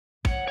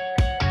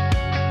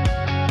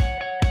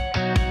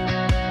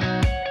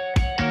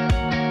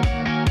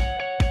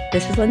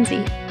This is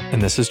Lindsay.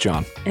 And this is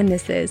John. And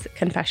this is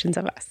Confessions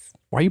of Us.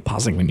 Why are you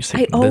pausing when you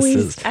say I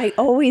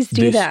always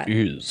do this that.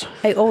 Is.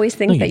 I always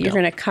think No, that you you're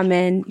going to come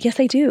in.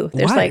 Yes, I do.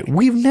 Why?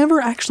 We've never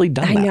actually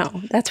done I that.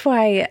 know. That's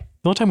why.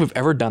 The only time we've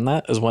ever done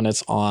that is when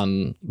it's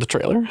on the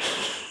trailer.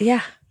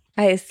 Yeah.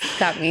 It's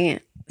got me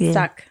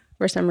stuck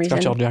for some reason.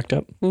 Got y'all jacked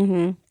up.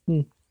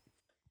 Mm-hmm.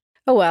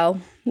 Oh, well.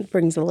 It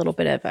brings a little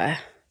bit of a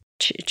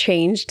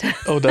change.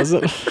 Oh, does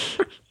it?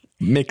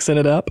 Mixing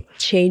it up.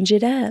 Change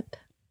it up.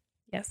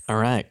 Yes. All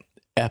right.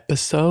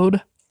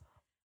 Episode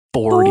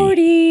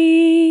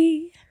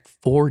 40.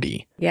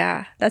 40.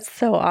 Yeah. That's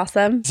so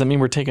awesome. Does that mean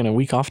we're taking a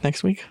week off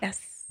next week?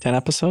 Yes. 10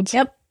 episodes?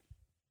 Yep.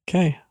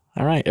 Okay.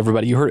 All right.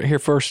 Everybody, you heard it here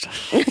first.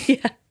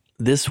 Yeah.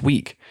 This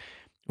week,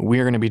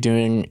 we're going to be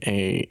doing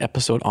a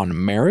episode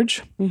on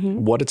marriage,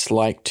 what it's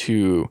like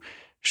to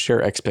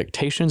share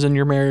expectations in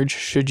your marriage.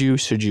 Should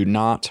you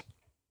not?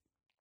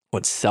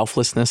 What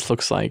selflessness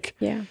looks like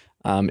in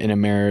a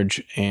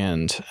marriage,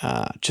 and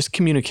just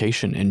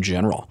communication in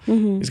general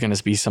is going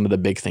to be some of the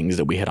big things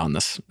that we hit on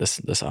this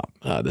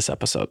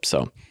episode.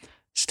 So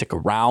stick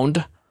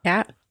around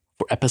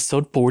for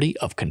episode 40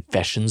 of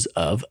Confessions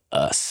of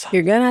Us.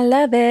 You're going to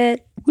love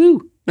it.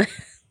 Woo! All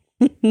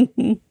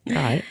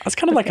right. That's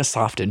kind of like a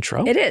soft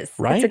intro. It is.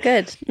 Right? It's a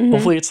good.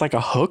 Hopefully it's like a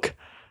hook,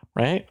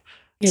 right?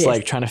 It's It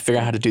like is. trying to figure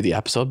out how to do the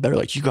episode better.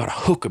 Like you got to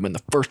hook them in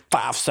the first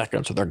 5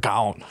 seconds or they're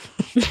gone.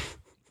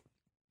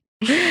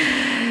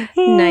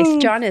 Nice.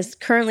 John is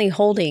currently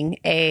holding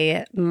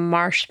a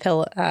marsh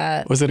pillow.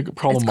 Was it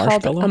called a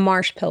marsh pillow? A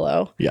marsh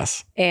pillow.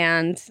 Yes.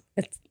 And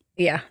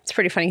it's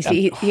pretty funny. So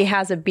he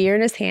has a beer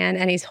in his hand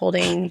and he's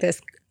holding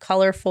this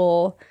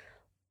colorful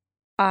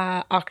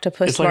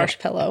octopus marsh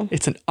pillow.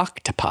 It's an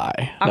octopi.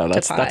 Octopi. No,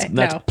 that's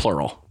No.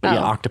 plural. But yeah,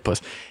 Oh.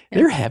 octopus.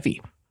 They're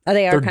heavy. Oh,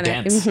 they are They're kind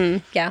dense.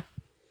 of. Yeah.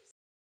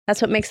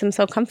 That's what makes them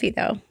so comfy,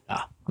 though.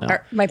 Ah, no.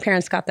 My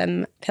parents got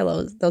them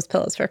those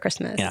pillows for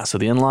Christmas. Yeah. So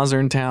the in-laws are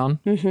in town.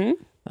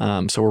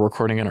 Mm-hmm. So we're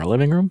recording in our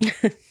living room.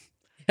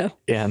 Yeah.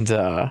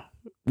 And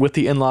with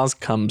the in-laws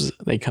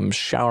they come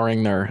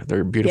showering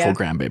their beautiful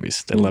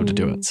grandbabies. They love to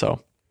do it.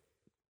 So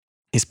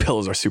these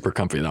pillows are super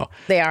comfy though.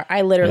 They are.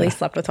 I literally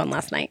slept with one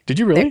last night. Did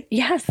you really?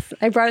 Yes.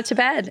 I brought it to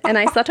bed and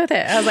I slept with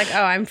it. I was like,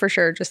 oh, I'm for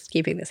sure just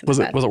keeping this in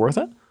bed. Was it worth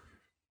it?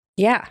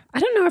 Yeah. I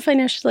don't know if I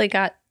initially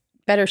got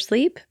better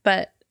sleep,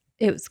 but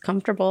it was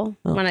comfortable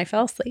when I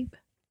fell asleep.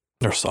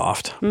 They're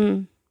soft.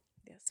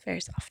 Yes, very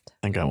soft.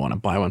 I think I want to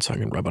buy one so I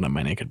can rub it on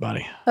my naked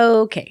body.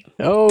 Okay.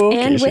 Oh,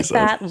 okay. And she with says.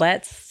 that,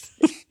 let's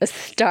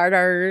start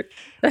our...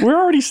 We're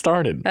already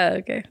started.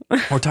 Okay.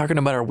 We're talking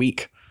about our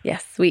week.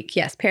 Yes, week.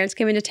 Yes. Parents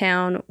came into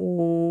town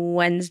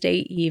Wednesday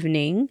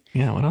evening.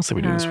 Yeah. What else did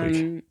we do this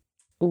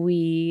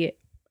week?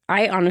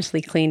 I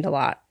honestly cleaned a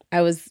lot.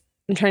 I'm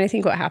trying to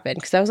think what happened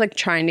because I was like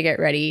trying to get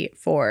ready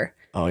for...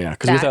 Oh, yeah.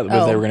 Because we thought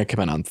they were going to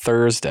come in on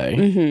Thursday.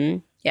 Mm-hmm.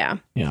 Yeah.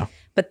 Yeah.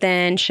 But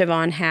then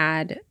Siobhan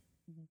had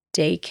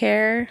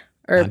daycare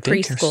or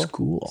preschool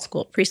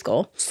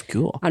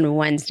on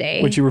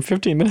Wednesday. Which you were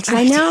 15 minutes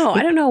I late. know.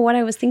 I don't know what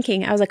I was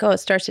thinking. I was like, oh, it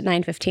starts at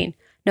 9:15.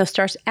 No, it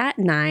starts at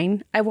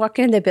 9. I walk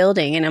into the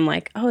building and I'm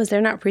like, oh, is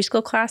there not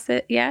preschool class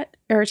yet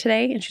or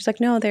today? And she's like,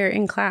 no, they're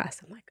in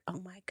class. I'm like, oh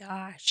my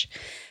gosh.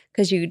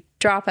 Because you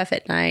drop off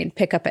at 9,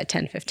 pick up at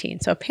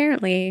 10:15. So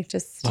apparently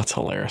just That's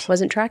hilarious.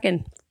 wasn't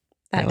tracking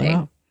that Apparently day.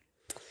 not.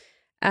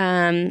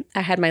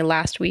 I had my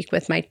last week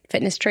with my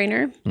fitness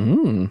trainer.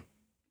 Mm.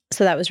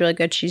 So that was really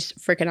good. She's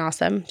freaking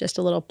awesome. Just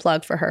a little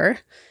plug for her.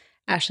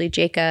 Ashley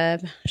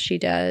Jacob. She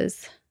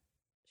does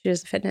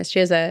fitness. She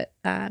has a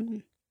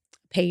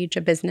page,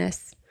 a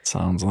business.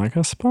 Sounds like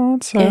a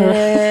sponsor.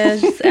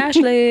 It's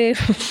Ashley.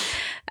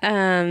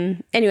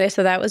 Anyway,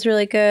 so that was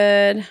really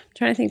good. I'm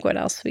trying to think what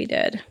else we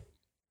did.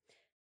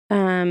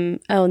 And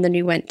then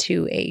we went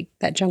to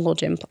that jungle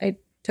gym. I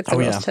took the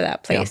girls to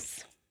that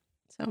place.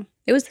 So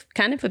it was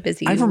kind of a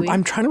busy week.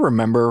 I'm trying to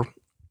remember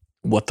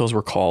what those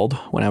were called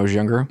when I was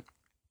younger.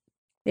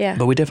 Yeah.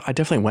 But I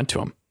definitely went to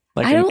them.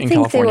 Like I don't in think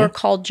California. they were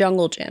called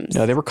jungle gyms.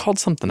 No, they were called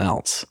something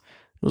else.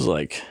 It was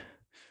like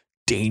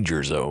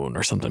Danger Zone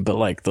or something. But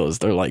like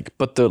they're like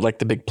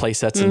the big play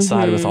sets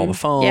inside with all the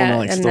foam. Yeah,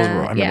 Like and I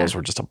remember those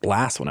were just a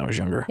blast when I was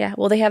younger. Yeah.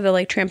 Well, they have the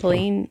like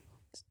trampoline.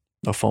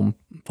 A foam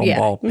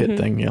ball pit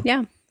thing. Yeah.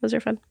 Yeah. Those are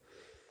fun.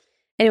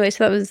 Anyway,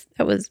 so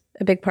that was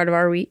a big part of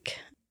our week.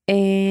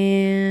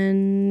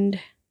 And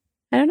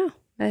I don't know.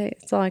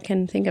 That's all I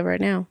can think of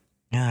right now.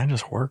 Yeah, I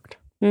just worked.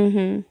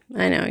 Mm-hmm.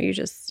 I know. You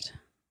just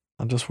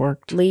I just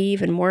worked.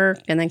 leave and work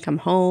and then come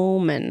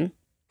home and...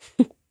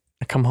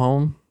 I come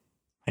home,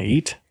 I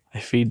eat,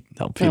 help feed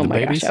the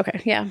babies. Gosh.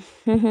 Okay. Yeah.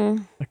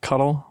 Mm-hmm. I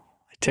cuddle,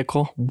 I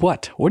tickle.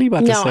 What? What are you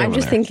about to say? No, I'm over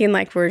just there? thinking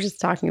like we're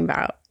just talking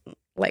about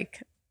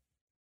like...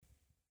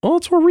 Well,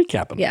 we're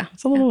recapping. Yeah.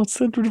 It's a little.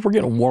 We're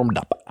getting warmed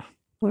up.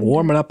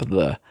 Warming up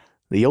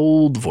the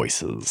old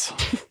voices.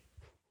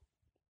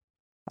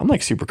 I'm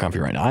like super comfy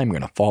right now. I'm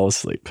gonna fall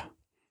asleep.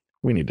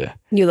 We need to.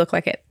 You look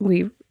like it.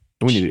 We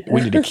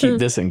need to keep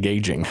this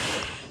engaging.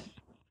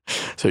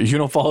 So you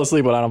don't fall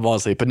asleep, but I don't fall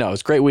asleep. But no,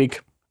 it's a great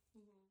week.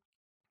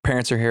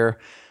 Parents are here.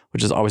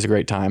 which is always a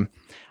great time.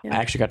 Yeah. I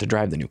actually got to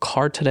drive the new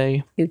car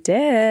today, You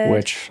did.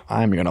 which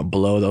I'm going to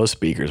blow those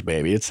speakers,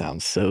 baby. It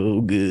sounds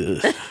so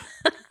good.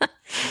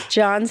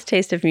 John's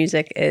taste of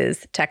music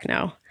is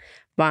techno.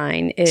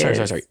 Mine is...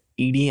 Sorry.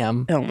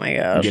 EDM. Oh my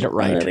gosh. Get it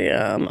right.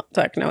 EDM,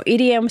 techno.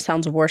 EDM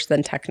sounds worse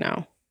than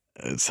techno.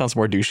 It sounds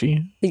more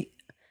douchey.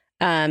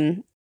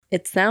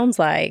 It sounds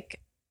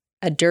like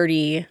a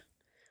dirty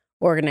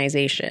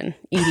organization.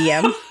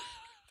 EDM.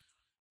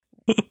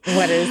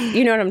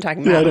 You know what I'm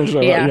talking about?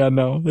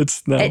 No.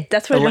 It's no.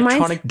 That's what it reminds.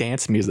 Electronic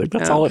dance music.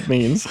 That's all it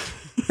means.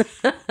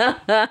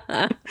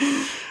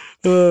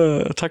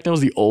 Techno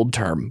is the old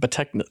term, but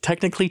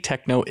technically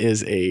techno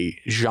is a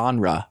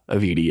genre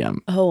of EDM.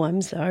 Oh,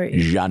 I'm sorry.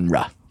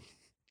 Genre.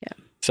 Yeah.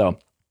 So,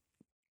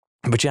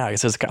 but yeah,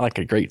 it's got like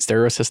a great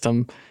stereo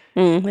system.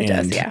 It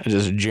does, yeah.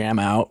 Just jam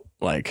out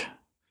like.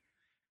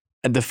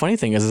 And the funny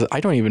thing is I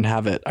don't even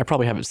have it. I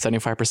probably have it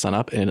 75%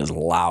 up and it is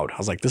loud. I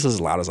was like, this is as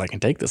loud as I can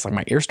take this. Like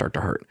my ears start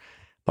to hurt,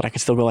 but I can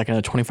still go like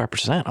another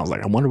 25%. I was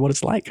like, I wonder what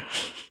it's like.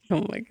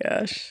 Oh my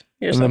gosh.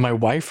 Then my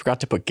wife forgot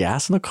to put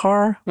gas in the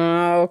car.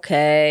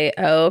 Okay.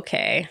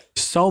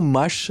 So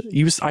much.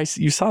 You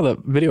saw the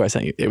video I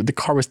sent you. The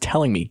car was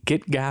telling me,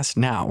 get gas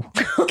now.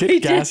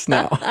 Get gas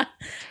now.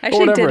 I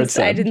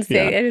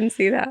didn't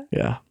see that.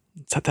 Yeah.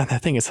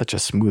 That thing is such a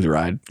smooth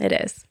ride. It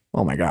is.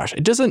 Oh my gosh.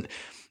 It doesn't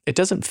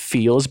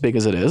feel as big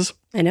as it is.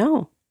 I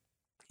know.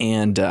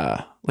 And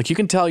like you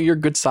can tell you're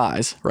good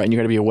size, right? And you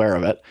got to be aware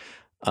of it.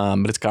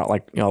 But it's got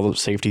like all the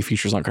safety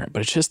features on it.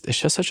 But it's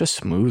just such a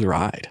smooth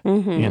ride,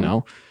 you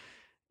know?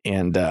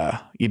 And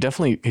you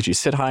definitely, because you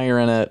sit higher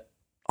in it,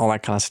 all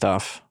that kind of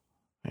stuff.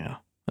 Yeah,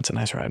 that's a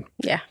nice ride.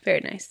 Yeah,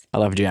 very nice. I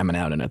love jamming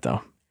out in it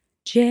though.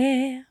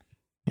 Jam.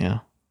 Yeah.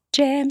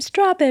 Jam,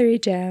 strawberry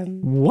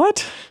jam.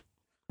 What?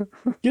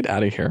 Get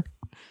out of here.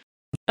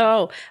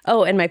 Oh,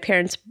 and my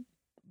parents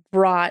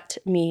brought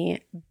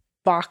me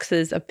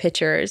boxes of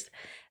pictures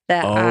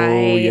that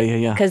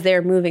yeah. Because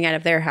they're moving out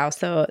of their house.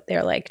 So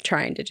they're like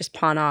trying to just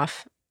pawn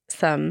off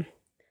some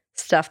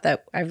stuff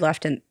that I've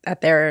left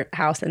at their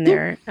house in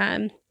their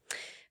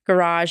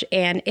garage.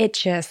 And it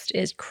just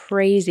is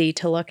crazy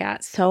to look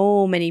at.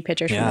 So many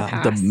pictures from the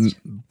past. The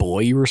boy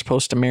you were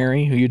supposed to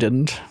marry who you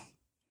didn't.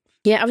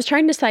 Yeah, I was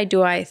trying to decide,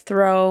 do I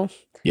throw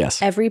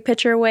every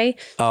picture away?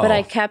 Oh. But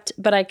I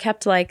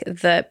kept like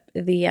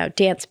the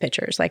dance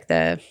pictures, like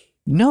the...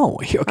 No.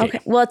 Okay.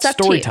 Well, it's up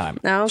to you. Story time.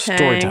 Okay,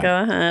 Story time.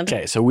 Go ahead.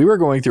 Okay, so we were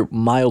going through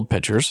mild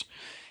pictures,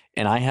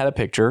 and I had a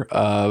picture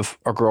of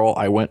a girl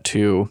I went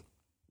to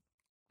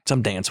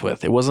some dance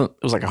with. It was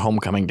like a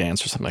homecoming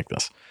dance or something like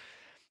this.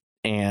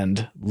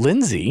 And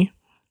Lindsay,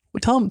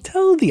 tell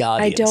the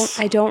audience.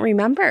 I don't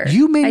remember.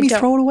 You made me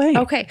throw it away.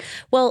 Okay.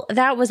 Well,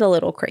 that was a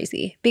little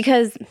crazy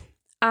because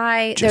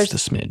Just a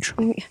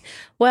smidge.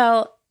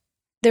 Well,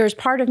 there's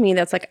part of me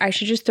that's like, I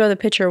should just throw the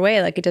picture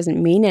away. Like, it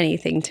doesn't mean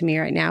anything to me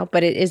right now,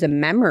 but it is a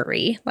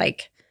memory.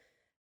 Like,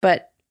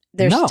 but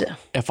there's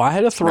if I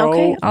had to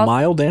throw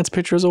mild dance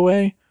pictures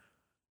away,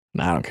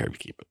 I don't care if you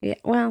keep it. Yeah,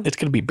 well, it's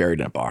going to be buried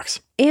in a box.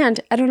 And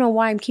I don't know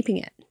why I'm keeping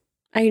it.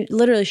 I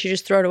literally should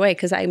just throw it away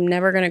because I'm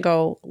never going to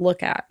go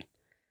look at.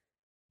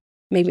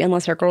 Maybe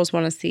unless our girls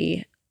want to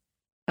see.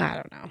 I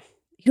don't know.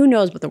 Who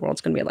knows what the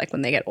world's going to be like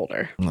when they get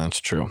older? That's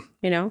true.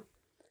 You know?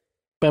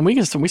 But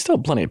we still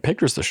have plenty of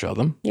pictures to show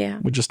them. Yeah.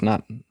 We're just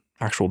not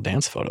actual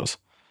dance photos.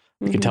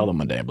 We can tell them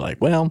one day, like,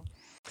 well,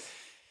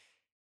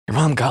 your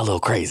mom got a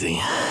little crazy.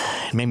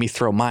 It made me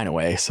throw mine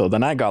away. So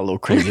then I got a little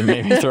crazy and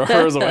made me throw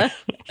hers away.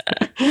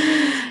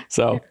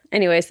 So.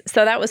 Anyways,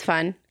 so that was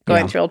fun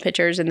going through old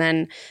pictures. And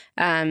then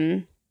I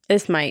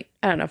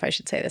don't know if I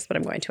should say this, but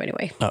I'm going to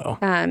anyway. Uh-oh.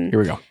 Here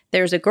we go.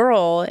 There's a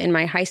girl in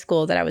my high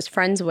school that I was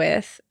friends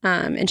with,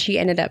 and she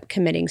ended up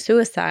committing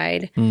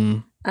suicide.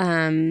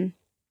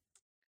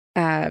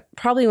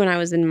 Probably when I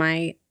was in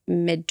my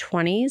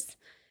mid-20s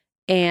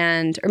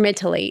or mid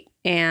to late.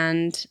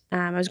 And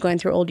I was going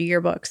through old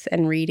yearbooks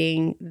and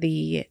reading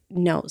the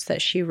notes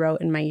that she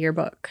wrote in my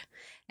yearbook.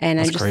 And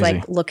I'm just crazy.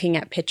 Like looking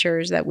at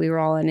pictures that we were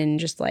all in and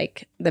just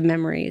like the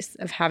memories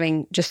of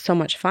having just so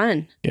much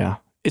fun. Yeah.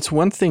 It's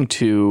one thing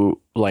to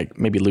like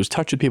maybe lose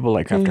touch with people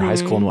like after high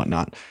school and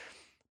whatnot,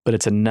 but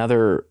it's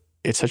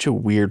such a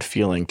weird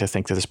feeling to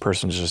think that this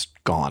person's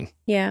just gone.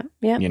 Yeah.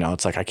 Yeah. You know,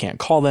 it's like, I can't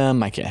call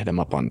them. I can't hit them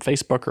up on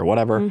Facebook or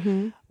whatever.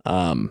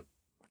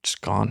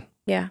 Just gone.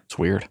 Yeah. It's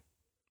weird.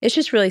 It's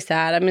just really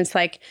sad. I mean, it's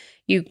like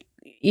you,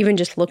 even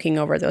just looking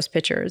over those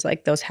pictures,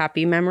 like those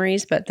happy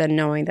memories, but then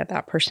knowing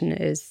that person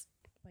is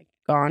like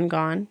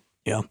gone.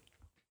 Yeah.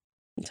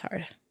 It's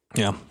hard.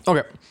 Yeah.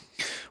 Okay.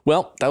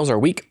 Well, that was our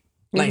week.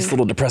 Nice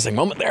little depressing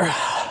moment there,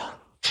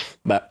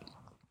 but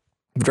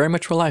very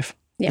much for life.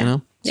 Yeah. You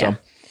know? Yeah. So,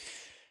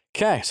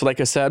 okay. So like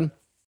I said,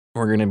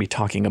 we're going to be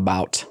talking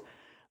about a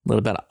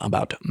little bit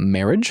about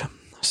marriage.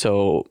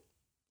 So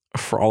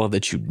for all of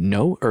that you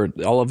know, or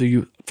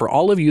for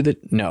all of you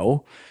that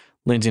know,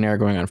 Lindsay and I are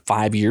going on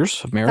 5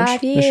 years of marriage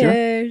this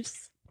year.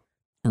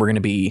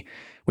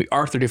 We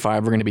are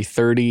 35. We're going to be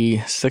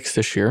 36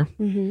 this year.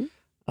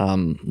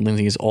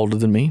 Lindsay is older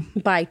than me.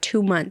 By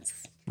 2 months.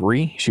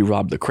 3. She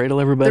robbed the cradle,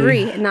 everybody.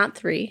 3, not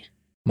 3.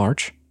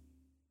 March?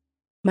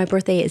 My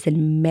birthday is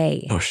in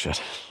May. Oh,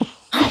 shit.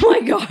 Oh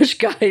my gosh,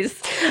 guys.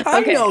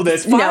 I know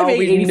this.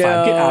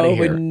 5885. Get out of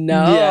here.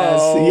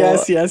 No.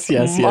 Yes.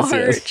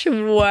 March.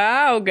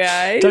 Wow,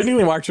 guys.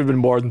 Technically, March would have been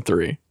more than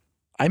 3.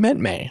 I meant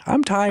May.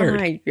 I'm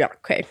tired. Yeah,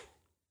 okay.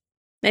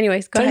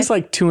 Anyways, go It's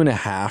ahead. like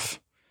 2.5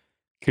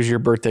 because your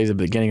birthday's at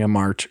the beginning of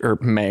March or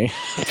May.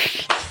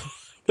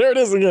 There it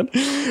is again.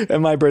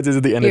 And my birthday's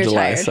at the end of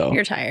July. Tired. So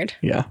You're tired.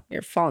 Yeah.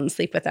 You're falling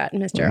asleep with that,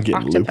 Mr. I'm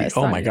getting loopy. Octopus.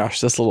 Oh my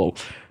gosh. This little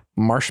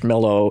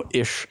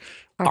marshmallow-ish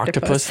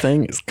octopus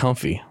thing is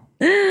comfy.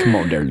 Come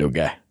on there, little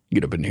guy.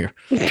 Get up in here.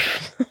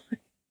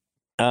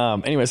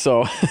 Anyway,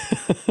 so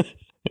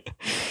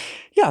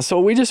yeah, so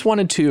we just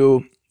wanted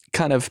to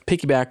kind of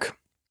piggyback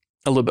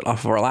a little bit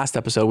off of our last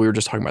episode. We were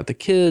just talking about the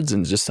kids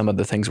and just some of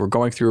the things we're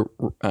going through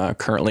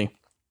currently.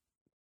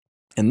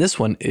 And this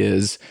one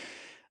is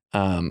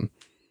we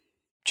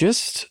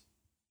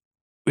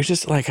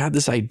just like had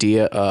this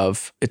idea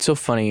of, it's so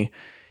funny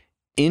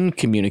in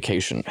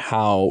communication,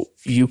 how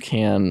you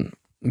can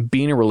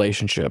be in a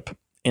relationship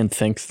and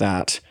think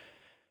that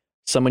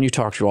someone you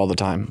talk to all the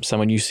time,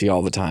 someone you see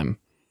all the time,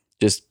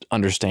 just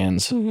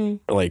understands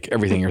like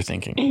everything you're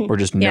thinking or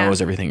just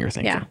knows everything you're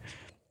thinking. Yeah.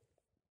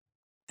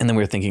 And then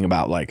we were thinking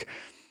about like,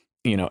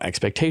 you know,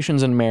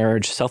 expectations in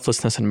marriage,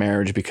 selflessness in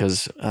marriage,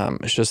 because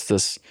it's just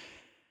this,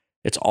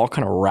 it's all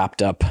kind of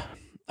wrapped up,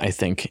 I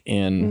think,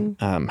 in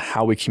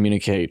how we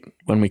communicate,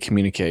 when we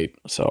communicate.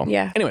 So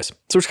anyways, so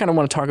we just kind of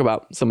want to talk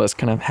about some of this,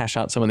 kind of hash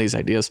out some of these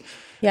ideas.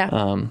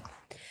 Yeah.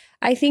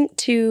 I think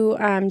too,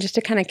 just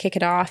to kind of kick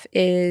it off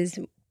is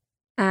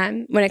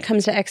when it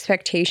comes to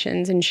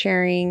expectations and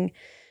sharing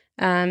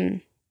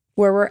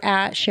where we're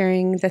at,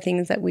 sharing the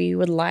things that we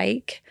would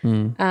like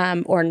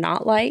or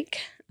not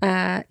like.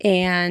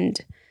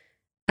 And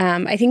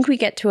I think we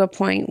get to a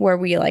point where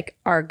we like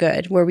are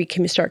good, where we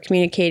can start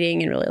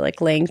communicating and really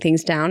like laying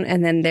things down.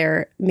 And then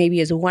there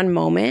maybe is one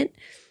moment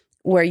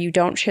where you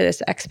don't share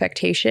this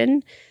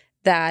expectation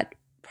that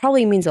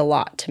probably means a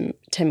lot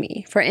to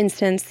me. For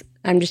instance,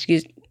 I'm just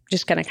going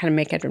to kind of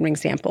make it an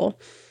example.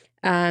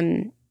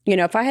 You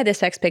know, if I had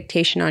this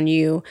expectation on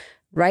you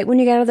right when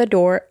you get out of the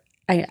door,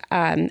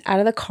 out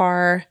of the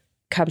car,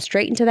 come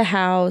straight into the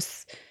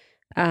house,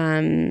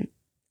 give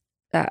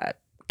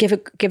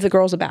the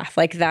girls a bath.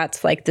 Like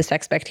that's like this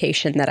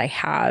expectation that I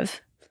have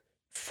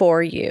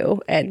for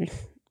you and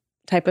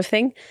type of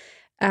thing.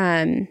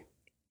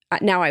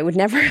 Now I would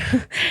never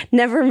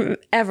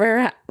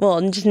ever,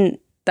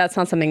 that's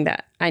not something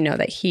that I know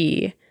that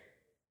he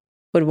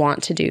would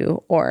want to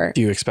do. Or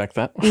do you expect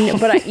that? No,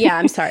 but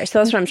I'm sorry. So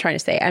that's what I'm trying to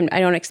say. I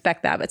don't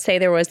expect that, but say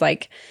there was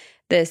like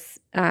this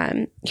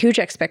huge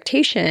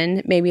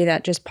expectation, maybe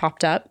that just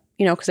popped up,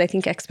 you know, because I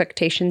think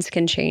expectations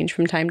can change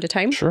from time to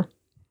time. Sure.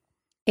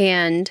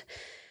 And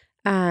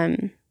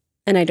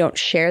I don't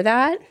share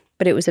that,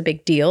 but it was a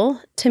big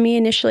deal to me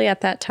initially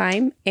at that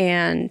time.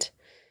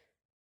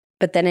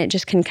 But then it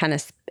just can kind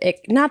of,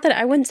 not that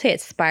I wouldn't say it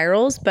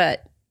spirals,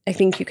 but I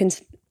think you can,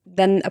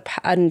 then a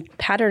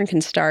pattern can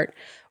start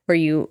where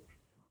you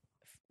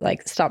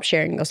like stop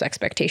sharing those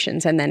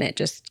expectations. And then it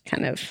just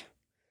kind of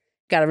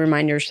got to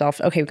remind yourself,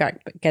 okay, we've got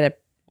to get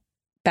it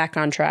back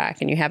on track.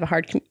 And you have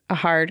a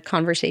hard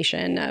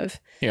conversation of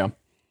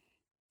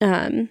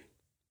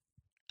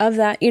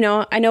that. You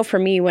know, I know for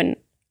me, when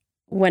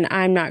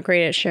I'm not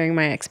great at sharing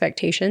my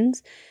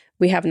expectations,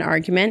 we have an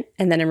argument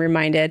and then I'm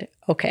reminded,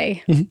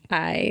 okay,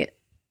 I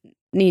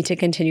need to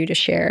continue to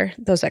share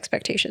those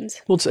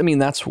expectations. Well,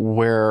 that's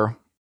where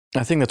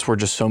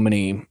just so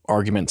many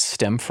arguments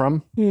stem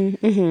from.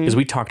 Because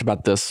we talked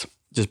about this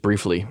just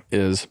briefly,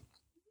 is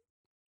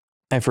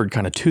I've heard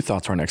kind of two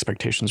thoughts around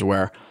expectations,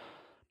 where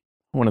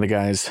one of the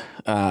guys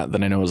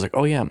that I know was like,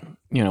 oh yeah,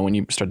 you know, when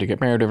you start to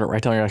get married,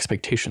 write down your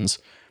expectations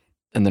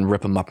and then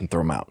rip them up and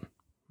throw them out. I'm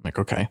like,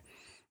 okay.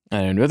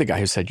 And another guy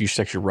who said you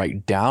should actually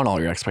write down all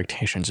your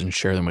expectations and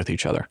share them with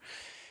each other.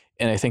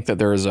 And I think that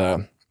there's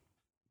a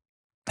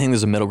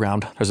middle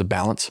ground. There's a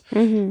balance.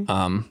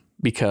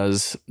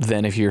 Because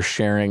then if you're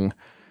sharing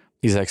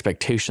these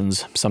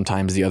expectations,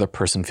 sometimes the other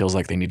person feels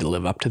like they need to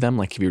live up to them.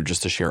 Like if you were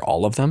just to share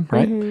all of them,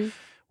 right?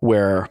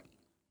 Where,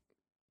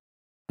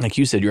 like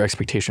you said, your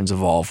expectations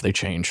evolve, they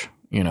change,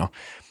 you know.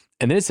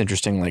 And then it's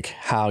interesting, like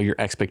how your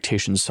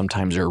expectations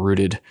sometimes are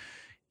rooted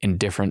in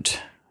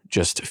different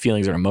just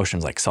feelings or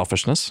emotions, like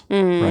selfishness,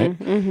 right?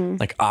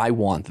 Like I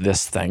want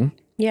this thing,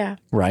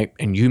 right?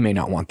 And you may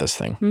not want this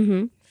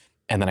thing.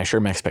 And then I share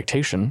my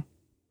expectation.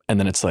 And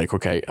then it's like,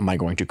 okay, am I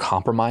going to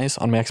compromise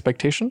on my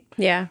expectation?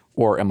 Yeah.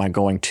 Or am I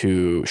going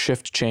to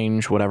shift,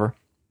 change, whatever?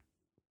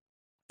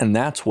 And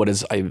that's what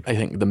is, I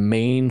think, the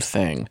main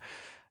thing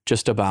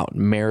just about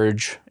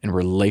marriage and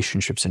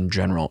relationships in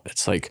general.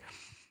 It's like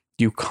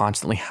you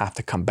constantly have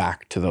to come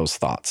back to those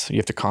thoughts. You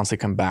have to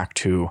constantly come back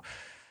to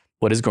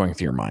what is going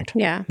through your mind.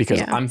 Yeah.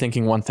 Because I'm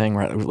thinking one thing,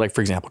 right? Like, for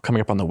example,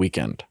 coming up on the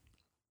weekend,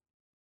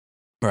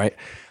 right?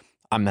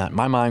 I'm not in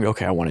my mind,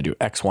 okay, I want to do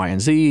X, Y,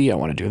 and Z. I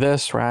want to do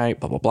this, right?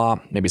 Blah, blah, blah.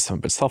 Maybe some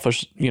of it's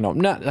selfish, you know,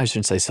 I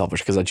shouldn't say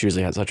selfish because that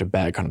usually has such a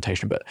bad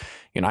connotation, but,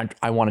 you know,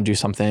 I want to do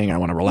something. I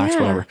want to relax,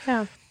 whatever.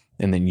 Yeah.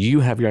 And then you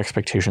have your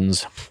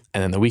expectations,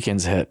 and then the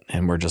weekends hit,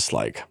 and we're just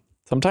like,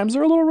 sometimes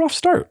they're a little rough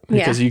start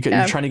because you're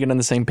trying to get on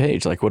the same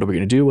page. Like, what are we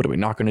going to do? What are we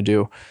not going to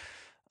do?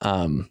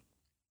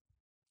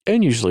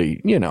 And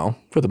usually,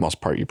 for the most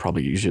part, you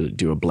probably usually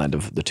do a blend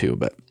of the two.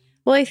 But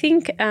well, I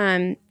think,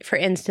 for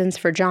instance,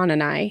 for John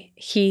and I,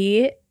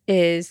 he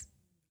is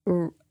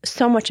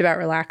so much about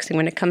relaxing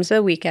when it comes to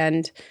the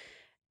weekend.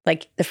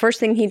 Like the first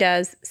thing he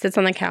does, sits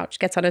on the couch,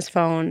 gets on his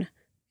phone,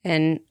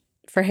 and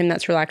for him,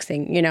 that's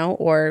relaxing,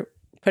 or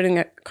putting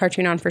a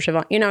cartoon on for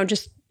Siobhan,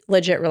 just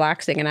legit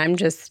relaxing. And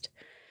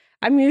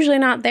I'm usually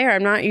not there.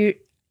 I'm not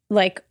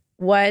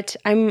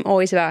I'm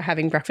always about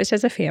having breakfast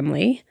as a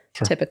family,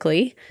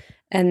 typically.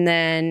 And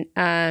then,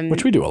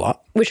 which we do a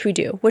lot,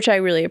 which I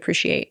really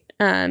appreciate.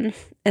 And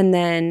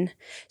then,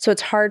 so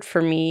it's hard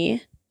for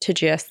me to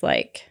just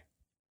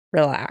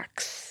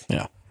relax.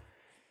 Yeah.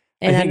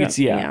 And I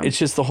think it's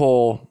just the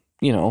whole,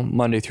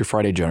 Monday through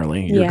Friday,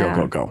 generally you're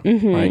go,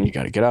 Mm-hmm. right? You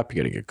got to get up,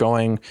 you got to get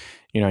going,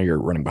 you're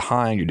running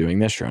behind, you're doing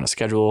this, you're on a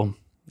schedule,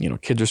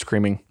 kids are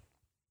screaming.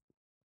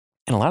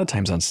 And a lot of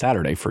times on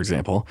Saturday, for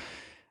example,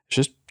 it's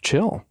just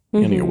chill.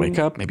 Mm-hmm. You wake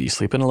up, maybe you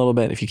sleep in a little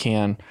bit if you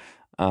can.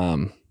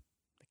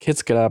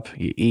 Kids get up,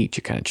 you eat,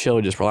 you kind of chill,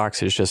 just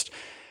relax.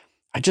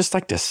 I just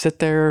like to sit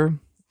there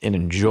and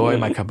enjoy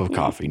my cup of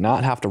coffee,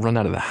 not have to run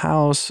out of the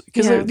house.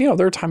 Because,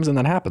 there are times when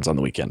that happens on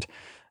the weekend.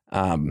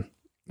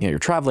 You're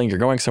traveling, you're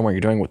going somewhere,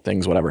 you're doing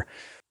things, whatever.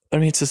 I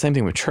mean, it's the same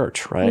thing with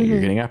church, right? Mm-hmm.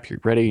 You're getting up, you're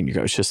ready, and you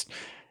go. I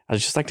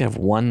just like to have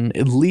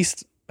at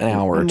least an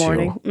hour or two,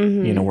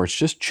 mm-hmm. where it's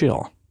just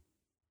chill.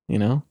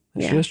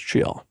 It's just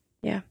chill.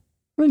 Yeah.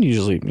 And then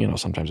usually,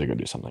 sometimes I go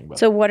do something. But.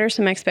 So what are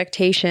some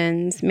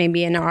expectations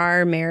maybe in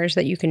our marriage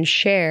that you can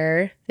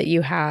share that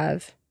you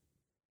have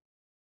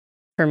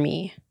for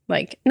me?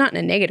 Like, not in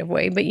a negative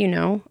way, but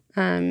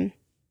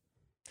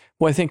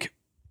Well, I think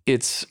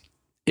it's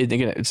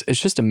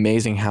just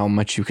amazing how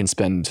much you can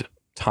spend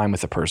time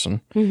with a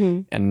person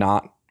mm-hmm.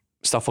 and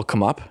stuff will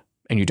come up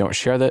and you don't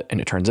share that and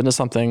it turns into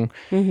something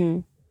mm-hmm.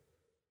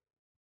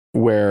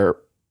 where,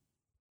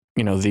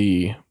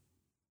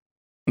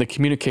 the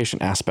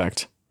communication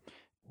aspect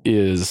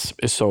is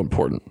so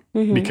important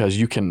mm-hmm. because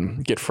you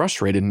can get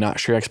frustrated and not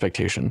share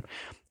expectation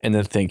and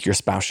then think your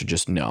spouse should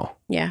just know.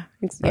 Yeah.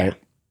 Right.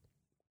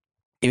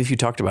 If you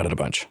talked about it a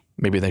bunch,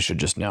 maybe they should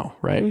just know.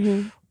 Right.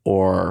 Mm-hmm.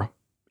 Or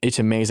it's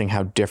amazing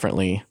how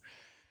differently,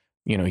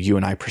 you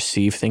and I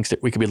perceive things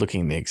that we could be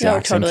looking at the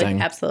exact same thing.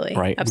 Absolutely.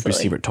 Right. Absolutely. We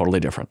perceive it totally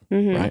different.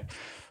 Mm-hmm. Right.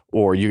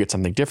 Or you get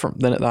something different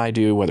than I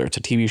do, whether it's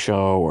a TV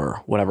show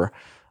or whatever.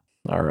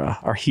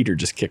 Our heater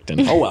just kicked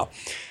in. Oh, well,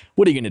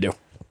 what are you going to do?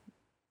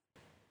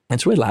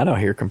 It's really loud out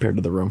here compared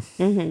to the room.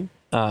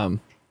 Mm-hmm.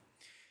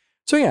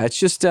 So yeah, it's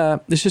just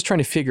trying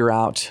to figure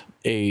out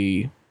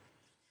a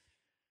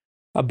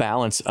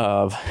balance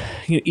of,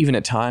 even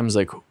at times,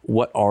 like,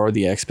 what are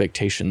the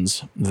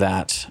expectations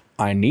that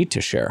I need to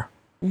share?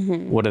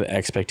 Mm-hmm. What are the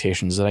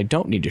expectations that I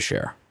don't need to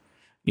share?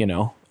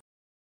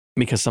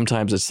 Because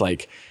sometimes it's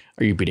like,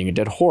 are you beating a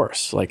dead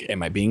horse? Like,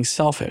 am I being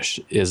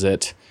selfish? Is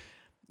it,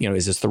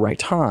 is this the right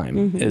time?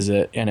 Mm-hmm. Is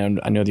it, and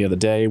I know the other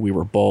day we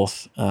were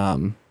both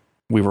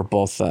we were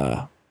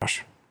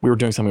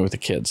doing something with the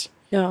kids.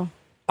 Yeah.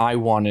 I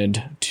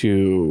wanted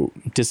to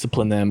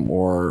discipline them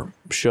or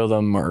show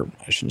them, or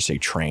I shouldn't say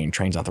train.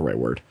 Train's not the right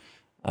word.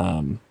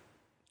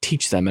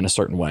 Teach them in a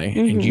certain way,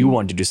 mm-hmm. and you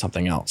wanted to do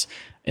something else.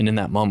 And in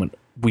that moment,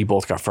 we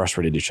both got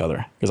frustrated at each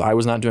other because I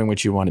was not doing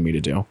what you wanted me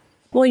to do.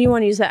 Well, you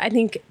want to use that. I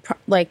think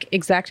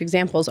exact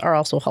examples are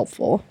also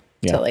helpful.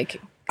 Yeah. To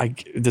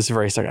this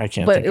very second, I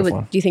can't think of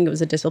one. Do you think it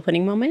was a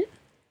disciplining moment?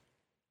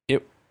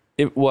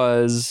 It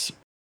was.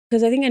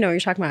 Because I think I know what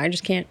you're talking about. I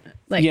just can't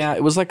Yeah,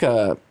 it was like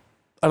I'm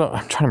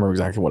trying to remember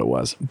exactly what it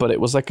was, but it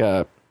was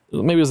maybe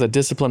it was a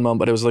discipline moment,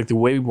 but it was like the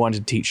way we wanted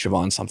to teach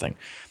Siobhan something,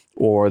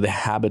 or the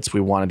habits we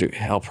wanted to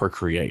help her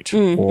create,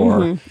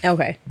 or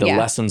okay. the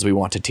lessons we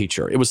want to teach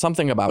her. It was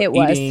something about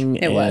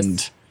eating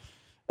and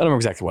I don't remember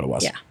exactly what it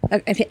was. Yeah.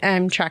 I think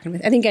I'm tracking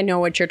with. I think I know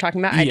what you're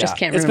talking about. I just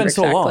can't remember exactly. It's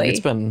been so long. It's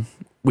been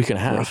a week and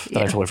a half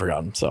that I've totally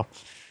forgotten. So,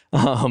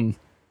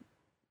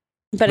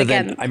 but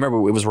again, then I remember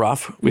it was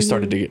rough. We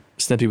started to get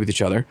snippy with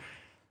each other,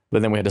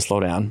 but then we had to slow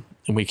down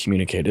and we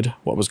communicated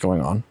what was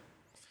going on.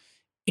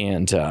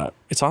 And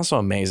it's also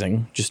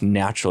amazing just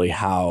naturally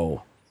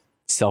how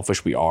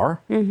selfish we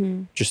are,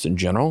 just in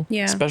general.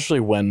 Yeah. Especially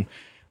when,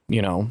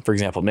 for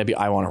example, maybe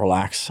I want to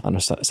relax on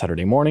a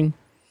Saturday morning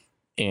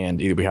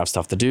and either we have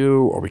stuff to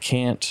do or we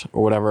can't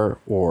or whatever,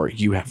 or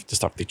you have the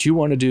stuff that you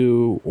want to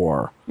do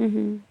or,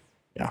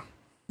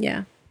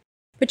 Yeah.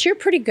 But you're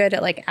pretty good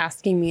at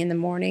asking me in the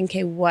morning,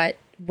 okay, what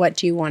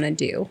do you want to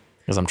do?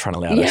 Because I'm trying to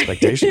lay out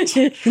expectations.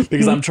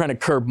 Because I'm trying to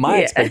curb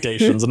my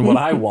expectations and what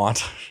I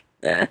want.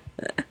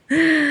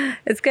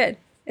 It's good.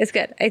 It's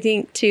good. I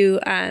think too,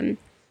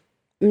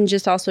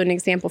 just also an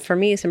example for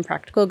me, some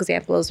practical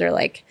examples are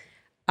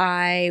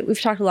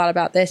we've talked a lot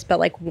about this,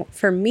 but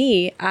for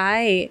me,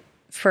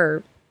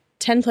 for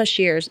 10 plus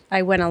years,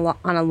 I went on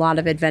a lot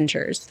of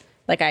adventures.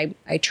 I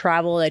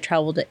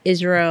traveled to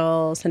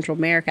Israel, Central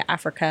America,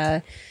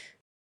 Africa.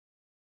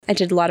 I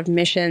did a lot of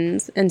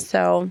missions. And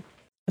so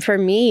for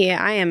me,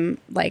 I am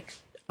like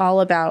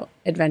all about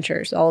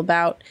adventures, all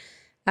about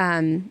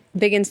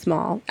big and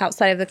small,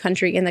 outside of the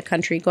country, in the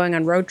country, going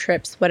on road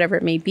trips, whatever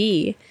it may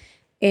be.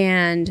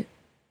 And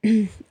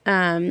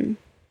and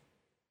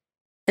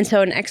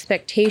so an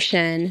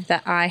expectation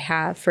that I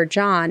have for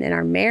John in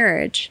our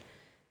marriage,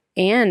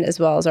 and as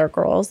well as our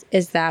girls,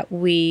 is that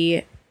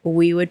we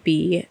would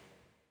be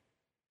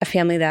a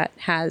family that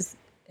has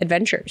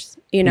adventures,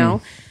 you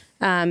know?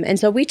 And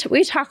so we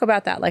talk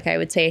about that, like I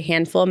would say a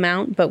handful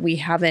amount, but we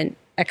haven't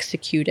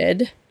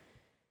executed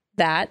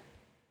that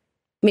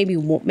maybe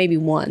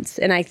once.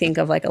 And I think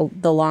of like a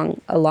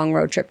long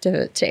road trip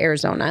to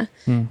Arizona,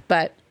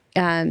 but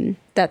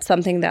that's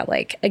something that,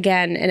 like,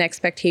 again, an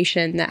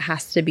expectation that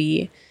has to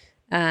be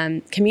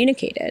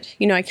communicated.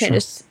 You know, I can't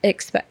just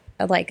expect,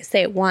 like,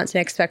 say it once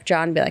and expect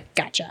John to be like,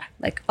 gotcha,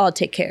 like, I'll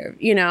take care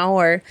of, you know,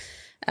 or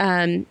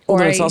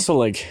it's also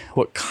like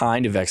what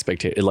kind of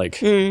expectation, like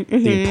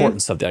the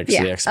importance of the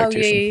expectation. Oh,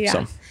 yeah.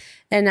 So.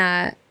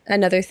 And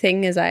another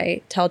thing is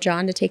I tell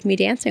John to take me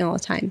dancing all the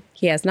time.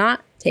 He has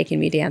not taken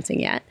me dancing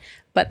yet,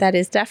 but that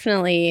is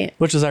definitely...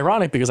 Which is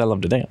ironic because I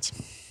love to dance.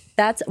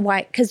 That's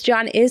why, because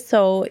John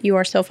you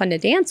are so fun to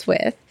dance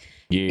with.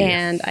 Yeah.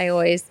 And I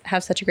always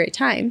have such a great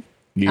time.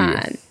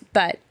 Yeah.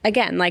 But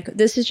again, like,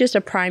 this is just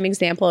a prime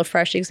example, a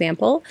fresh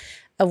example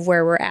of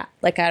where we're at.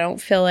 Like, I don't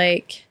feel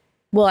like,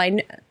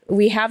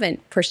 we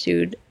haven't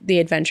pursued the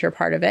adventure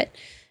part of it.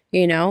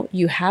 You know,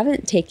 you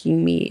haven't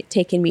taken me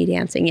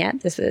dancing yet.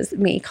 This is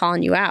me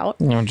calling you out.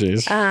 Oh,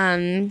 geez.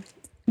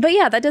 But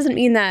yeah, that doesn't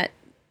mean that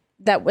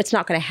it's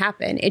not going to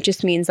happen. It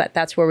just means that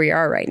that's where we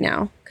are right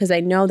now. Because I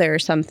know there are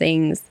some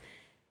things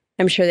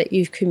I'm sure that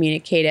you've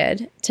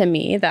communicated to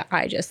me that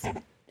I just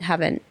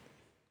haven't,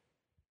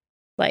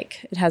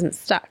 like, it hasn't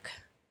stuck.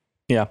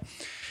 Yeah.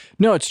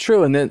 No, it's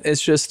true. And then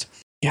it's just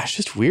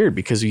weird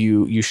because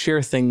you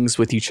share things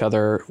with each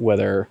other,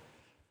 whether,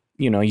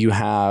 you know, you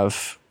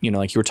have, you know,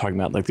 like you were talking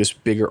about, like this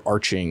bigger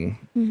arching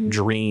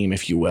dream,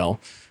 if you will,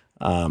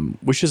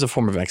 which is a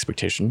form of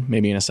expectation,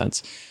 maybe in a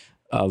sense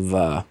of,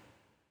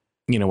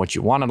 you know, what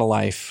you want out of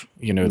life,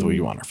 you know, the way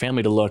you want our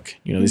family to look,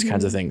 you know, these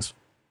kinds of things.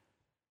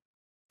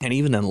 And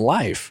even in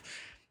life,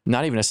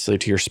 not even necessarily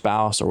to your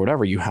spouse or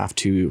whatever, you have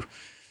to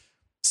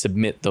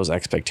submit those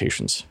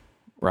expectations,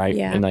 right?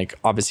 Yeah. And like,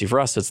 obviously for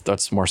us,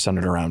 that's more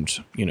centered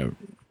around, you know,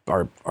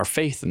 our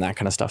faith and that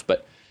kind of stuff.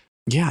 But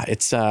yeah,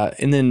 it's,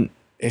 and then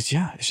it's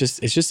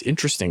just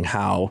interesting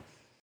how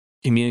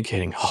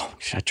communicating,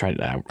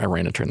 I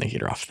ran to turn the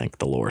heater off. Thank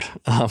the Lord.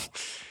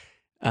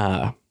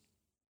 But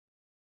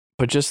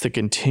just the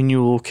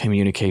continual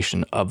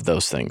communication of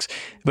those things.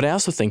 But I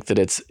also think that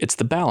it's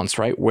the balance,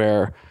 right?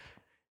 Where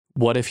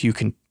what if you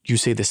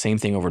say the same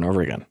thing over and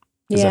over again?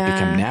 Does that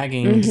become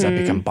nagging? Does that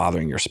become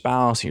bothering your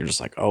spouse? And you're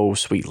just like, oh,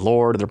 sweet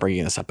Lord, they're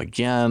bringing this up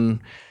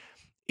again.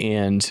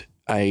 And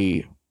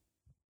I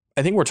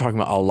think we're talking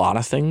about a lot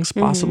of things,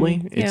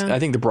 possibly. I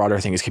think the broader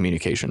thing is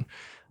communication.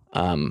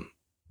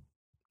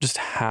 Just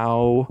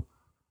how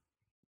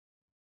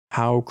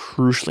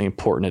crucially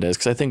important it is.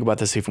 Because I think about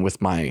this even with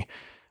my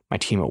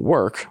team at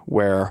work,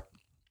 where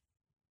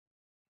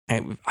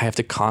I have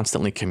to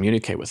constantly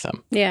communicate with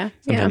them. Yeah.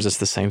 Sometimes it's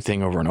the same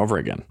thing over and over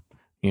again.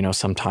 You know,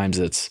 sometimes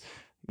it's,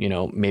 you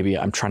know, maybe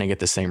I'm trying to get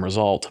the same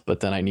result,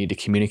 but then I need to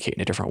communicate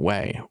in a different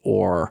way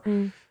or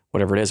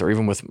whatever it is. Or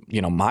even with,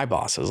 you know, my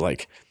bosses,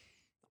 like,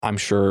 I'm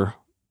sure,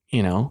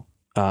 you know,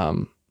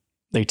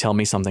 they tell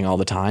me something all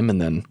the time. And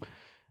then,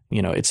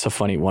 you know, it's so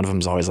funny. One of them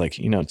is always like,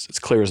 you know, it's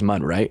clear as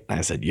mud, right? And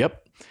I said,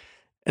 yep.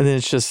 And then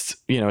it's just,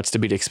 you know, it's to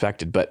be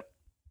expected. But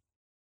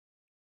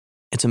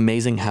it's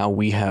amazing how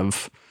we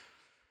have,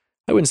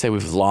 I wouldn't say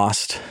we've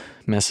lost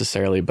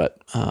necessarily, but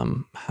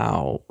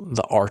how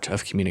the art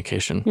of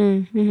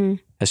communication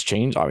has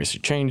changed, obviously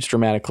changed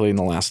dramatically in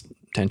the last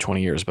 10,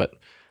 20 years, but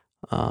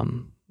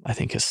I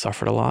think has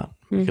suffered a lot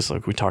because,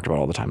 like we talked about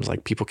all the time, is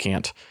like people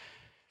can't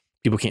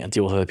deal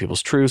with other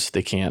people's truths.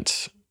 They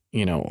can't,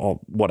 you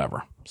know,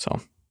 whatever. So,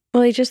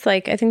 well, I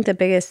think the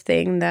biggest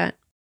thing that,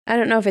 I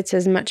don't know if it's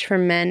as much for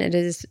men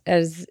as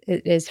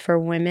it is for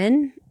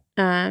women,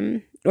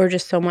 or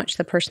just so much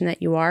the person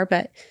that you are.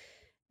 But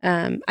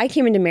I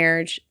came into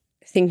marriage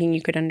thinking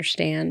you could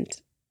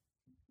understand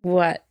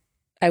what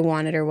I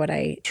wanted or what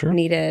I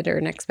needed, or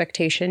an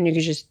expectation.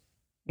 You just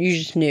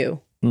knew,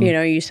 you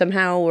know, you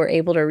somehow were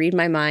able to read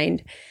my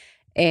mind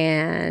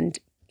and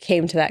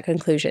came to that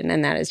conclusion.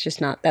 And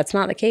that's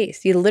not the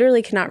case. You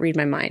literally cannot read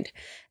my mind.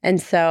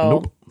 And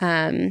so,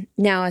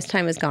 now as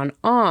time has gone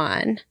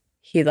on,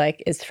 he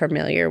is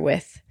familiar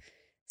with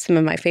some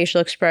of my facial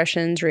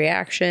expressions,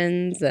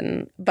 reactions,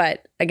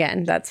 but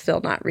again, that's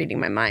still not reading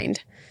my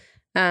mind.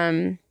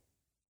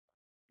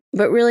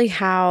 But really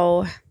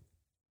how,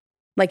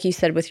 like you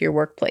said, with your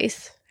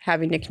workplace,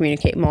 having to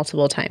communicate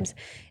multiple times,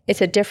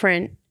 it's a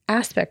different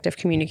aspect of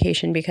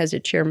communication because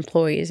it's your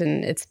employees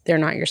and they're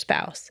not your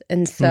spouse.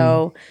 And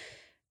so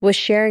with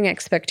sharing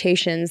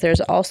expectations, there's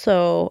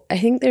also, I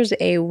think there's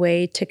a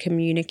way to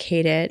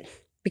communicate it,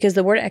 because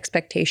the word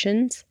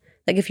expectations,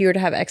 like if you were to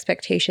have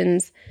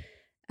expectations,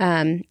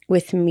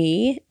 with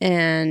me.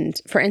 And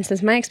for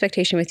instance, my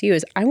expectation with you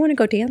is I want to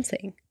go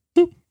dancing,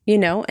 you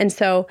know? And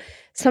so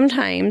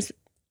sometimes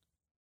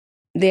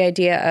the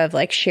idea of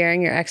like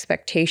sharing your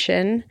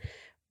expectation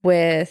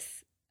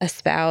with a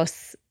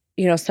spouse,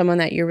 you know, someone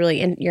that you're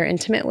really you're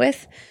intimate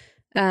with,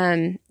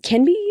 can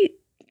be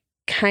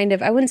kind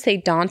of, I wouldn't say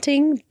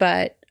daunting,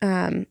 but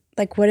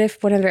like what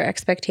if one of their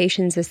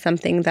expectations is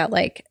something that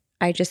like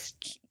I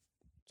just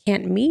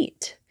can't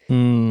meet?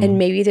 And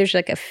maybe there's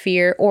like a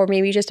fear, or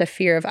maybe just a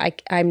fear of I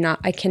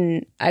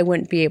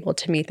wouldn't be able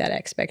to meet that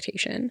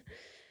expectation.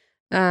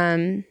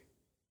 Well,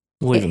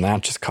 even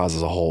that just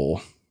causes a whole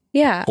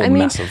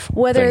mess of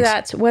whether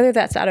things.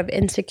 that's out of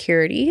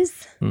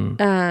insecurities,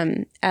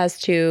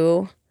 as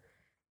to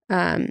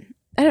I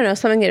don't know,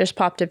 something that just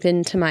popped up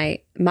into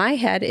my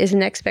head is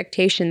an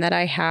expectation that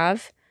I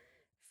have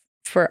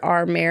for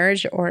our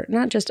marriage, or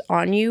not just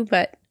on you,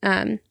 but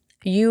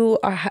you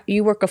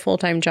work a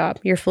full-time job.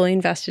 You're fully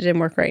invested in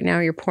work right now.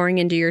 You're pouring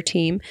into your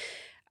team.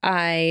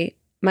 My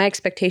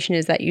expectation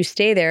is that you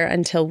stay there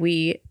until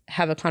we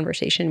have a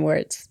conversation where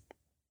it's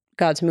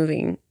God's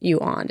moving you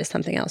on to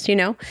something else, you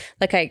know?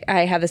 Like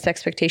I have this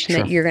expectation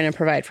that you're going to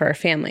provide for our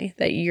family,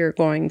 that you're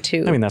going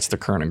to... I mean, that's the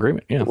current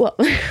agreement, yeah. Well,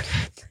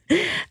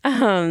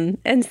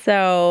 and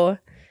so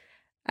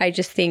I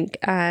just think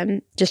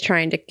just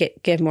trying to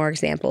give more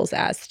examples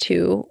as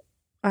to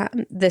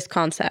this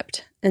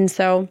concept. And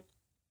so...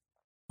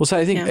 Well, so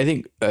I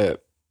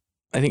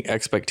think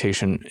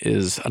expectation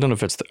is, I don't know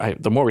if it's,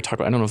 the more we talk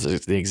about, I don't know if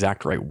it's the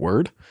exact right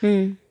word,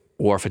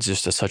 or if it's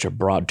just such a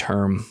broad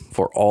term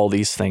for all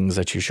these things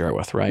that you share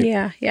with, right?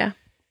 Yeah, yeah.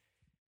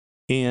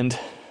 And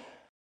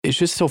it's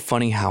just so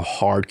funny how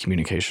hard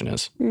communication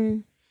is.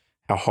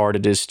 How hard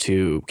it is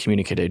to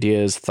communicate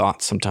ideas,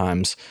 thoughts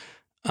sometimes.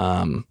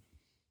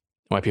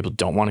 Why people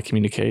don't want to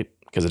communicate,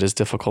 because it is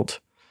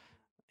difficult.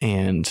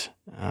 And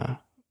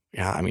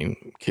I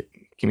mean,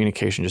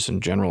 communication just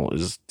in general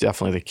is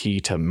definitely the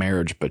key to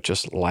marriage, but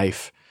just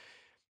life.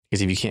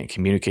 Because if you can't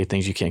communicate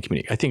things, you can't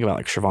communicate. I think about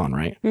like Siobhan,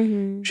 right?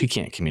 Mm-hmm. She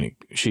can't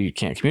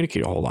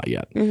communicate a whole lot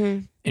yet.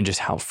 Mm-hmm. And just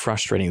how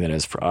frustrating that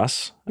is for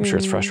us. I'm sure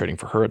it's frustrating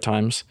for her at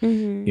times,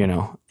 you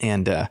know?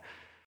 And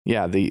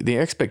the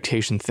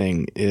expectation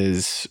thing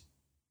is,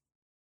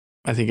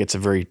 I think it's a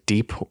very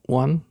deep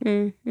one,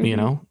 you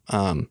know?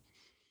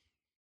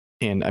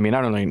 And I mean,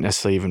 I don't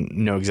necessarily even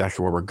know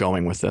exactly where we're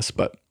going with this,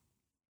 but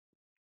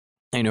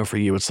I know for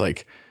you, it's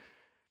like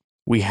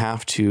we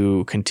have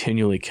to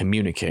continually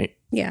communicate.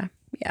 Yeah.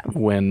 Yeah.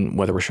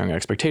 Whether we're showing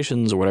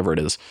expectations or whatever it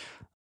is,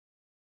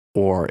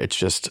 or it's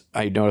just,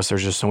 I notice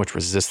there's just so much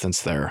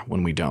resistance there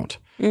when we don't,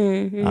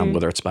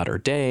 whether it's about our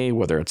day,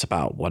 whether it's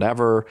about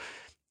whatever.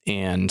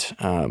 And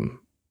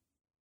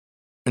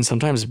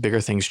sometimes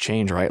bigger things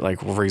change, right?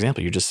 Like, well, for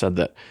example, you just said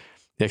that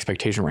the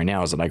expectation right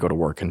now is that I go to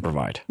work and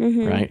provide,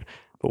 right?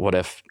 But what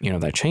if, you know,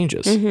 that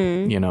changes,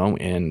 you know,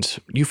 and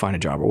you find a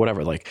job or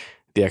whatever, like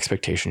the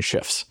expectation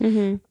shifts.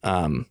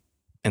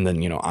 And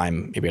then, you know,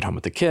 I'm maybe at home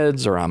with the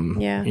kids, or I'm,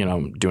 you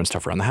know, doing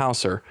stuff around the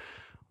house or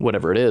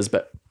whatever it is.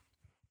 But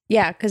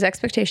yeah, because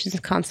expectations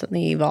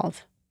constantly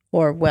evolve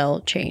or will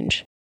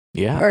change.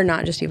 Yeah. Or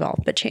not just evolve,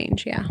 but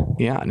change. Yeah.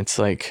 Yeah. And it's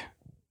like,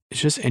 it's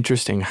just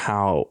interesting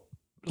how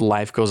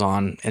life goes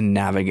on and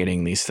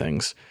navigating these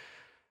things.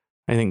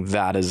 I think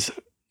that is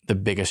the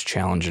biggest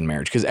challenge in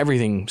marriage, because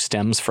everything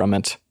stems from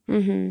it,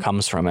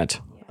 comes from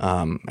it.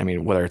 I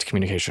mean, whether it's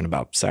communication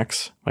about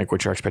sex, like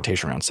what's your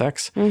expectation around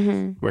sex?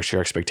 What's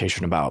your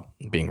expectation about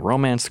being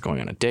romanced,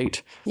 going on a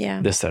date?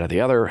 Yeah. This, that, or the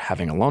other,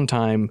 having alone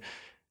time,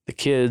 the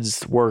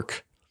kids,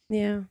 work.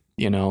 Yeah.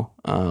 You know?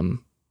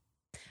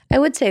 I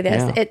would say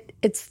this. Yeah.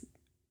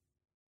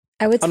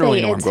 I would say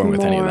really know it's where I'm going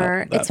with any of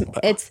more,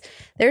 that,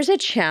 there's a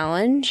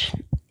challenge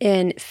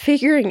in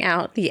figuring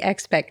out the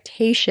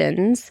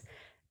expectations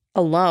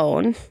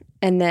alone,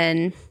 and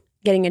then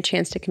getting a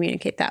chance to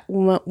communicate that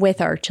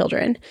with our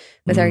children,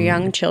 with our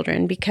young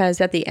children, because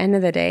at the end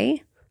of the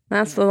day,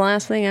 that's the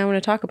last thing I want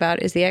to talk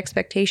about is the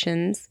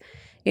expectations,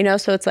 you know?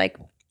 So it's like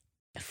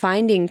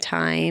finding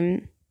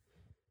time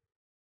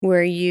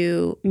where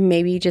you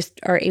maybe just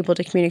are able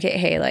to communicate,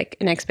 hey, like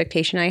an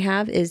expectation I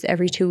have is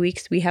every 2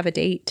 weeks we have a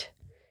date.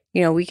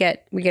 You know, we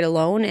get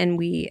alone and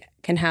we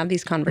can have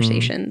these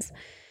conversations.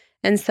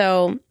 And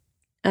so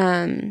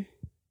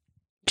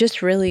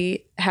just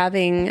really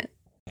having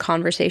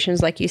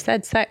conversations, like you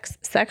said,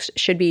 sex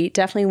should be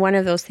definitely one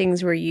of those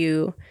things where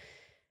you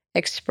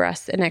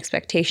express an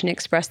expectation,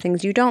 express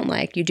things you don't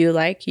like, you do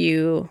like,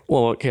 you.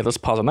 Well, okay, let's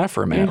pause on that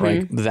for a minute,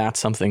 right? That's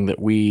something that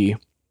we,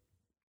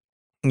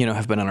 you know,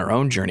 have been on our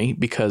own journey,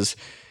 because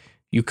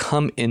you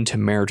come into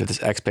marriage with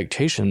this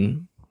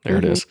expectation, there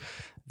it is,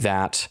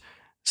 that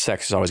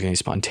sex is always going to be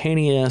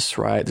spontaneous,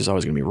 right? There's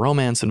always going to be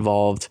romance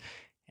involved,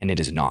 and it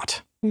is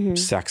not.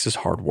 Sex is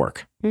hard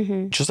work.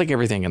 Just like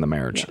everything in the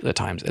marriage at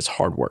times, it's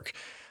hard work.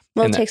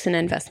 Well, it takes an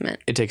investment.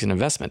 It takes an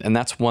investment. And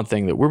that's one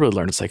thing that we really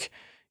learned. It's like,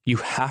 you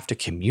have to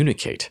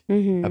communicate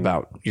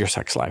about your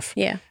sex life.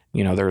 Yeah.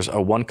 You know, there's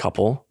one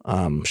couple,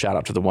 shout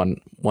out to the one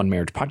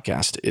marriage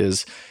podcast,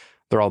 is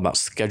they're all about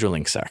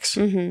scheduling sex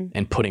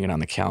and putting it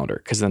on the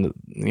calendar. Because then,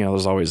 they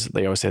always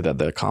say that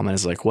the comment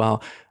is like,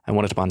 well, I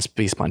want it to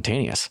be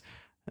spontaneous.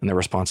 And the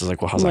response is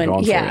like, well, how's that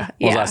going for you? When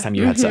was the last time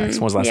you had sex?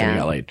 When was the last time you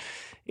got laid?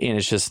 And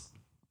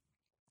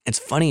it's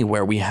funny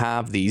where we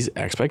have these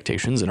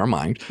expectations in our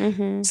mind,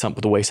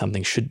 the way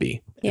something should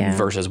be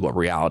versus what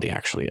reality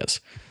actually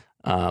is.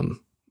 And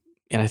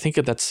I think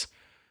that's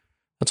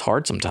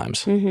hard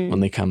sometimes when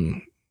they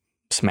come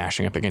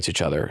smashing up against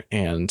each other,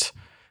 and,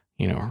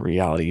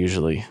 reality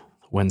usually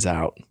wins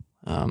out.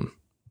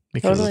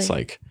 Because it's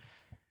like,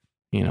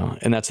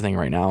 and that's the thing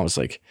right now is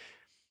like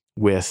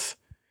with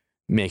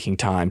making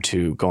time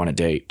to go on a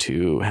date,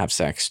 to have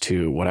sex,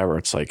 to whatever,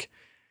 it's like,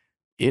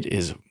 it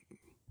is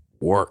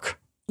work.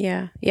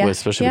 Yeah.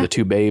 Especially with the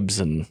two babes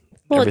and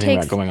everything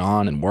that's going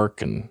on and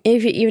work. And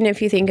even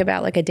if you think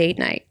about like a date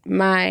night,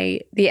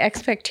 the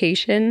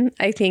expectation,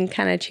 I think,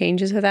 kind of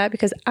changes with that,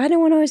 because I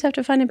don't want to always have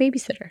to find a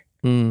babysitter.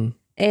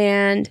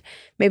 And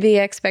maybe the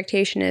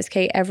expectation is,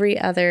 okay, every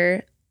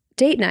other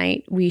date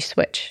night we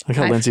switch. Like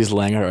how Lindsay's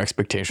laying out her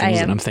expectations,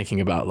 and I'm thinking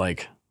about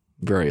like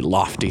very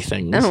lofty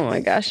things. Oh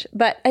my gosh.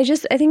 But I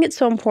think it's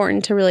so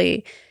important to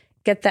really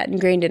get that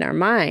ingrained in our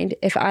mind.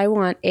 If I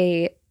want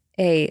a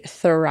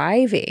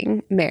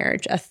thriving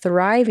marriage, a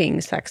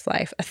thriving sex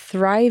life, a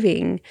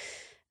thriving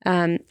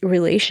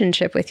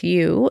relationship with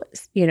you,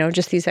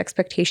 just these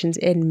expectations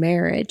in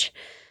marriage,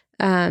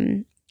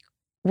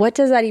 what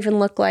does that even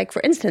look like?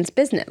 For instance,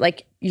 business,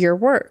 like your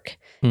work.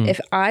 If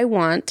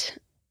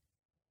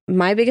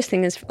my biggest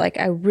thing is like,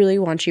 I really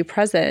want you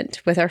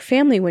present with our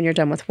family when you're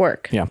done with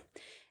work. Yeah.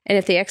 And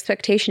if the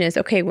expectation is,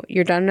 okay,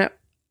 you're done at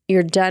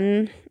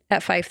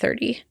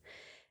 5:30,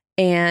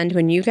 and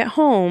when you get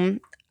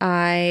home,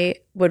 I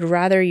would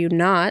rather you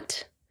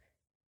not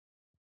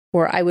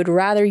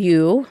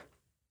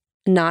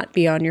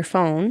be on your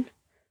phone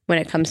when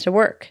it comes to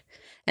work.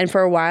 And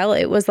for a while,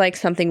 it was like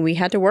something we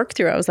had to work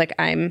through. I was like,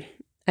 I'm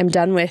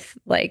done with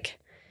like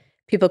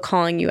people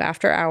calling you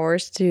after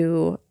hours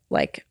to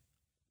like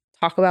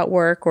talk about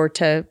work or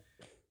to.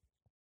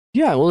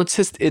 Yeah, well,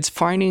 it's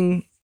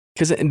finding,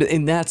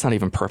 and that's not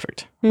even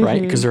perfect,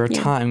 right? Because there are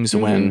times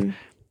when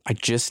I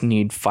just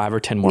need 5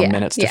 or 10 more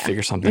minutes to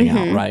figure something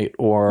out, right?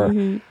 Or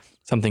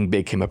something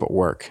big came up at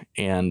work,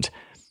 and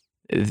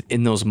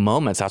in those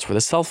moments, that's where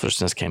the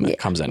selfishness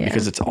comes in,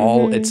 because it's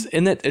all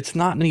it's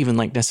not even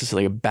like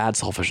necessarily a bad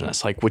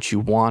selfishness. Like what you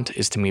want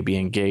is to me be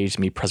engaged,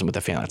 me present with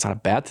the family. That's not a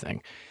bad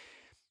thing,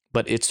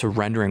 but it's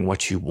surrendering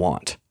what you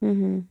want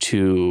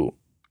to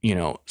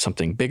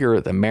something bigger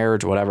than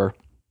marriage, whatever.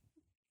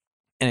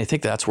 And I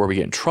think that's where we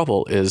get in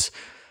trouble, is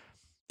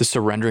the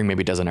surrendering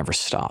maybe doesn't ever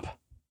stop,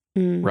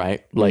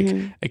 right? Like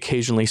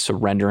occasionally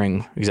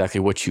surrendering exactly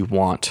what you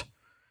want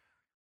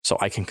so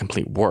I can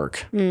complete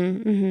work,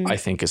 I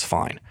think is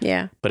fine.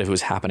 Yeah. But if it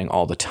was happening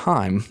all the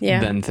time,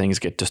 then things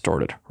get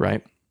distorted,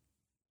 right?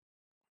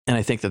 And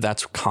I think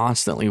that's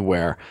constantly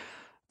where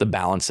the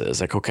balance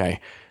is. Like, okay,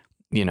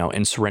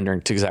 in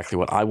surrendering to exactly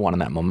what I want in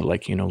that moment,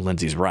 like,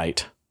 Lindsay's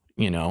right.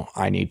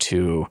 I need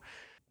to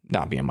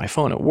not be on my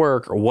phone at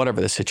work or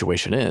whatever the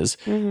situation is,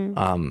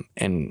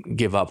 and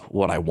give up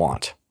what I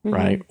want,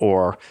 right?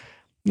 Or,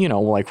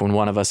 like when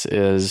one of us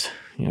is,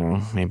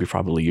 maybe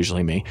probably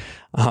usually me,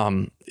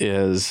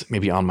 is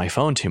maybe on my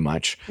phone too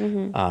much.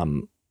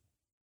 Lindsay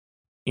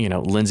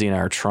and I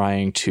are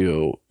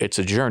it's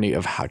a journey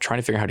of trying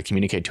to figure out how to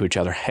communicate to each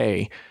other.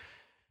 Hey,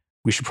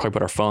 we should probably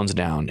put our phones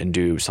down and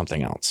do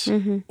something else.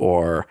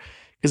 Or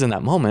because in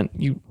that moment,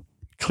 you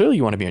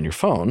want to be on your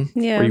phone,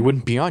 or you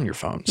wouldn't be on your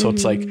phone. So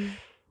it's like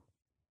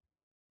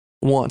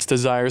wants,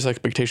 desires,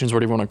 expectations,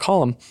 whatever you want to call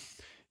them.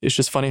 It's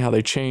just funny how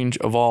they change,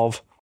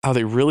 evolve, how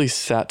they really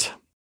set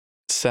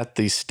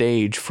the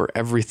stage for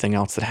everything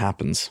else that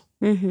happens.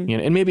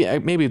 And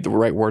maybe the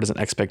right word isn't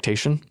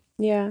expectation.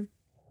 Yeah.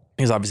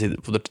 Because obviously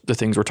the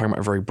things we're talking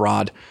about are very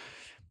broad.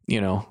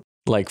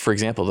 Like for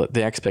example,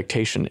 the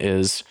expectation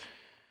is,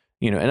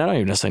 and I don't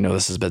even necessarily know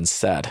this has been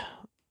said.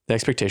 The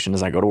expectation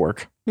is I go to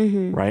work,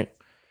 right?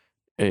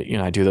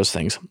 I do those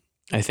things.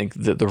 I think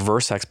the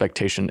reverse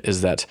expectation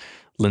is that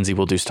Lindsay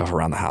will do stuff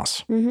around the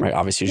house, right?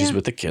 Obviously, she's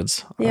with the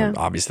kids.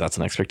 Obviously, that's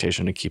an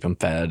expectation to keep them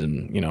fed.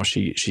 And,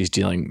 she's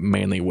dealing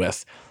mainly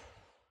with,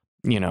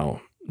 the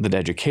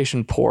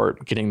education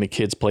part, getting the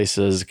kids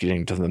places,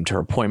 getting them to her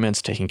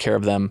appointments, taking care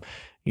of them,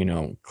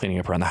 cleaning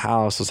up around the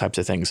house, those types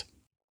of things.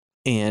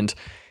 And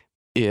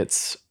I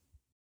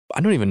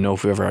don't even know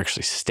if we ever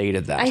actually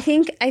stated that. I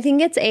think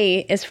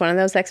it's one of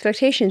those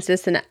expectations.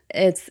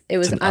 It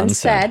was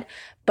unsaid,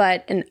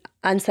 but an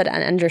unsaid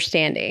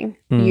understanding.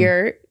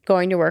 You're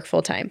going to work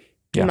full time.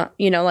 Yeah.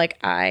 I'm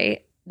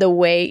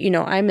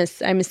a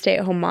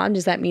stay-at-home mom.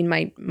 Does that mean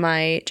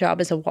my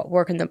job is a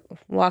walk in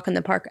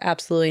the park?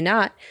 Absolutely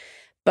not.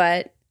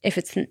 But if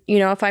it's,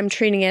 if I'm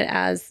treating it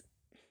as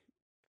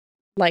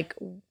like,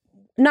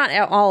 not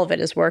all of it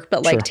is work,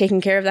 but like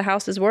taking care of the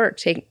house is work.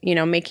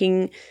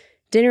 Making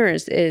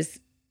dinners is,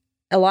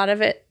 a lot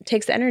of it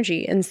takes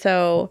energy. And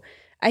so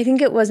I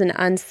think it was an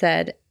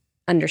unsaid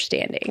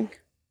understanding.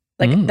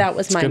 Like that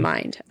was my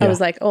mind. I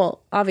was like, oh,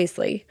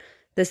 obviously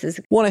this is.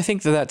 Well, I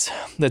think that's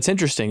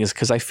interesting is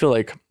because I feel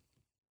like,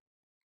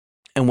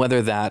 and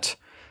whether that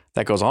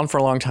goes on for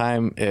a long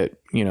time, the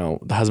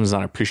husband's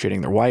not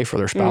appreciating their wife or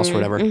their spouse or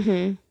whatever.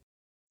 Mm-hmm.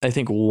 I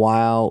think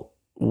why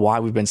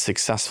we've been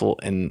successful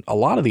in a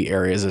lot of the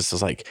areas is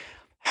just like,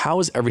 how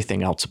is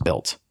everything else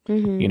built?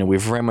 Mm-hmm.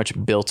 We've very much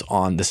built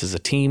on, this is a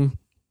team,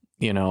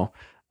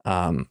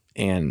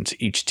 and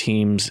each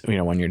team's,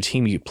 when you're a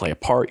team, you play a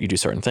part, you do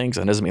certain things.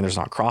 And it doesn't mean there's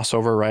not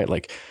crossover, right?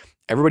 Like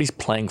everybody's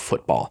playing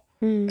football.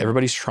 Mm-hmm.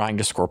 Everybody's trying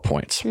to score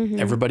points. Mm-hmm.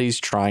 Everybody's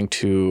trying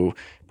to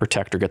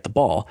protect or get the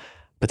ball,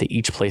 but they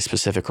each play a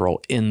specific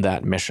role in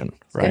that mission,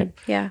 right?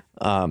 Good. Yeah.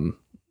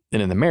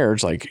 And in the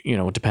marriage, like,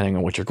 depending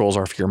on what your goals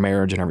are for your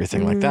marriage and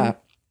everything like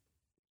that,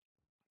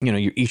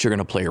 you each are going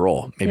to play a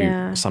role.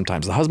 Maybe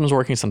sometimes the husband's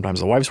working, sometimes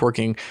the wife's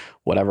working,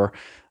 whatever.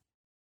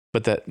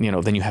 But that,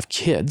 then you have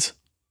kids,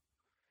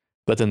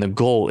 but then the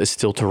goal is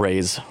still to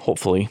raise,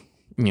 hopefully,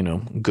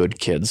 good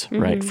kids,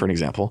 right? For an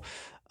example.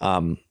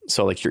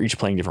 So like you're each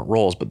playing different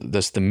roles, but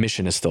the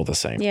mission is still the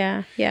same.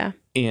 Yeah. Yeah.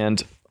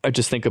 And I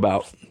just think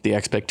about the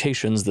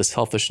expectations, the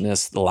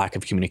selfishness, the lack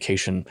of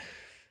communication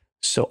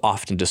so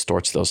often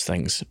distorts those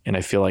things. And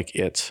I feel like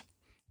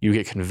you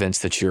get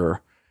convinced that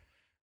you're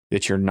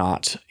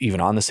not even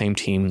on the same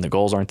team. The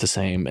goals aren't the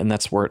same. And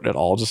that's where it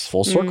all just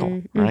full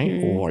circle, right?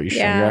 Or are you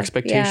sharing your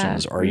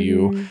expectations? Are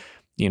you,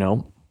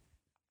 when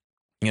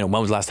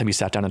was the last time you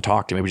sat down and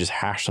talked and maybe just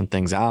hash some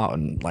things out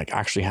and like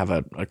actually have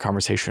a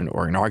conversation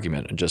or an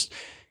argument and just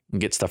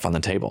get stuff on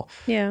the table?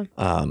 Yeah.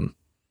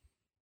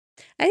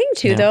 I think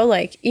too, though,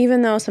 like,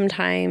 even though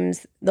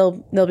sometimes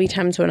there'll be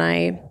times when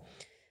I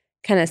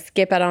kind of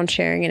skip out on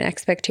sharing an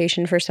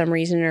expectation for some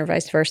reason or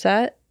vice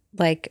versa,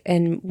 like,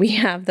 and we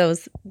have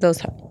those,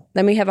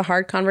 then we have a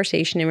hard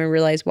conversation and we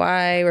realize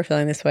why we're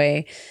feeling this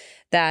way,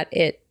 that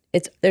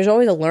there's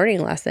always a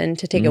learning lesson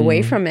to take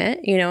away from it,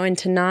 and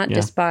to not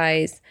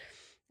despise,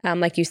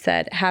 like you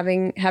said,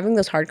 having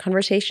those hard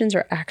conversations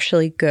are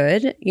actually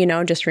good,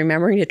 just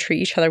remembering to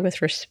treat each other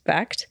with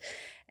respect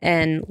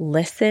and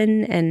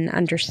listen and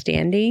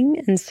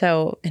understanding.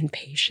 And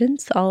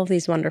patience, all of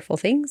these wonderful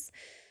things.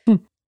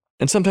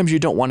 And sometimes you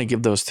don't want to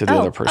give those to the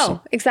other person.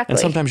 Oh, exactly. And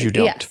sometimes you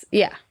don't. Yes.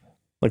 Yeah.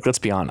 Like, let's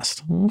be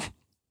honest.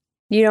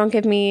 You don't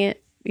give me...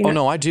 Oh,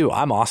 no, I do.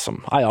 I'm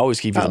awesome. I always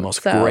give you the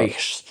most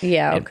grace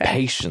and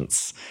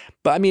patience.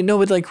 But I mean, no,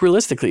 but like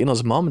realistically, in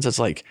those moments, it's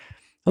like,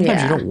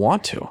 sometimes you don't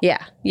want to.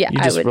 Yeah. Yeah. You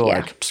just feel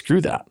like,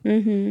 screw that.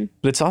 Mm-hmm.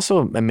 But it's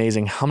also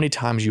amazing how many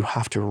times you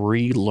have to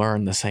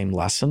relearn the same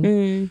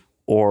lesson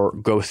or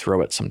go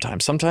through it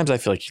sometimes. Sometimes I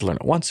feel like you learn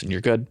it once and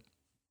you're good.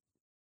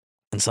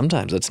 And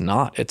sometimes it's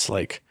not. It's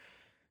like,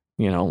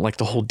 like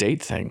the whole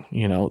date thing,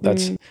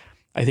 that's,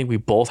 I think we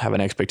both have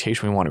an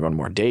expectation. We want to go on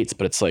more dates,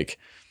 but it's like,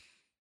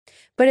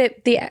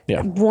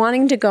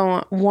 wanting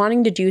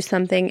to do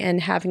something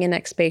and having an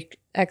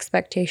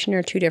expectation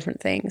are two different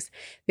things,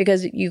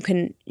 because you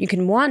can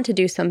want to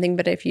do something,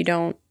 but if you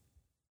don't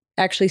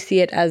actually see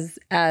it as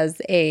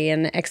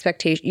an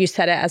expectation, you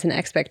set it as an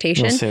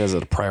expectation. We'll say it as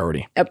a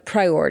priority.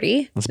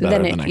 That's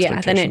better than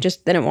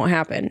expectation. Then it won't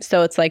happen.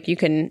 So it's like you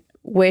can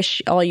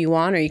wish all you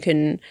want, or you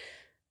can,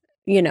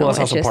 well, that's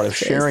also part of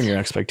sharing your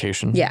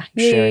expectation. Yeah.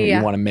 Sharing,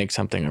 you want to make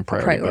something a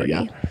priority.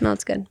 Yeah. No,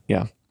 it's good.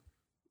 Yeah.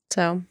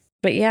 So,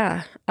 but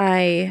yeah,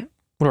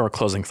 what are our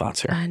closing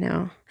thoughts here? I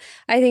know.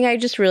 I think I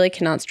just really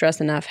cannot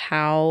stress enough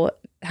how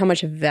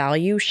much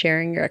value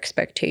sharing your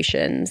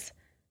expectations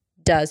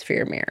does for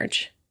your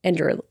marriage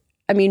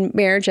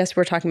marriage. Yes,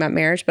 we're talking about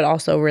marriage, but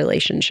also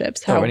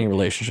relationships. Any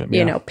relationship,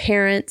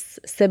 parents,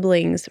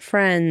 siblings,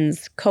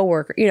 friends,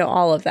 coworker,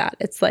 all of that.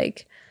 It's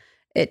like,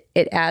 it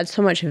adds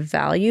so much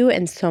value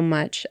and so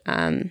much,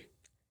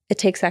 it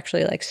takes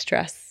actually like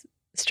stress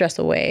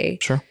away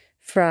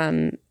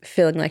from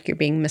feeling like you're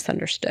being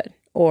misunderstood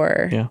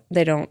or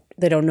they don't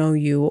know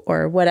you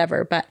or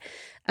whatever. But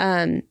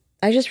I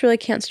just really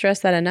can't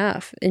stress that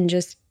enough. And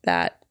just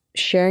that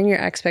sharing your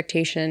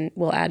expectation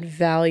will add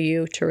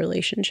value to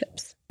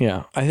relationships.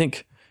 Yeah. I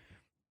think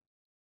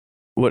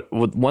what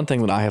one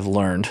thing that I have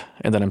learned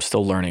and that I'm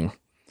still learning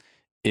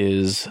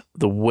is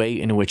the way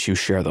in which you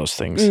share those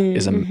things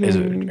is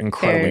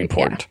incredibly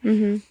important.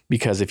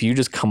 Because if you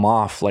just come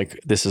off like,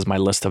 this is my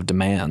list of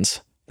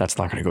demands, that's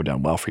not going to go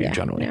down well for you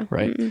generally,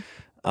 right?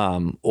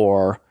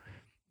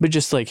 But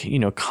just like,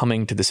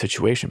 coming to the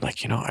situation, like,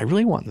 I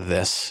really want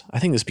this. I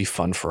think this would be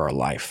fun for our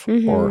life.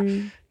 Or,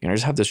 I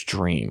just have this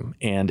dream.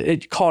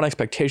 And call it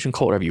expectation,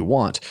 call it whatever you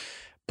want.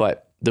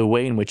 But the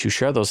way in which you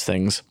share those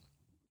things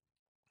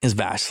is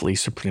vastly,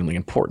 supremely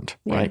important,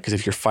 right? Because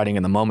if you're fighting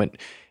in the moment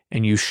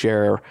and you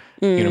share,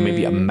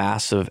 maybe a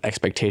massive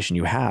expectation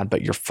you had,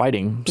 but you're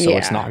fighting, so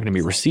it's not going to be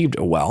received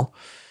well.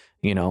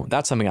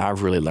 That's something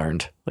I've really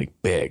learned, like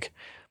big,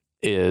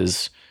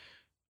 is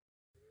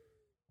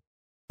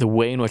the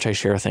way in which I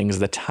share things,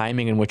 the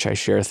timing in which I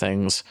share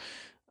things,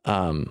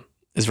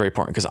 is very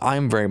important. Because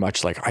I'm very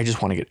much like, I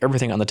just want to get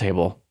everything on the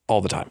table all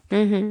the time.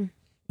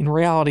 in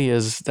reality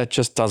is that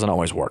just doesn't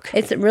always work.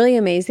 It's really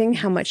amazing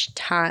how much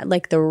time,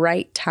 like the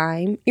right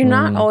time, you're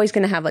not always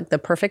going to have like the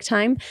perfect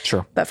time.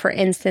 Sure. But for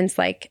instance,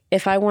 like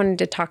if I wanted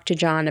to talk to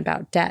John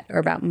about debt or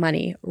about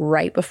money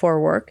right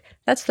before work,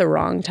 that's the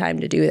wrong time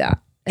to do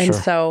that. And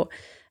so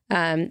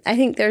I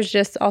think there's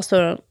just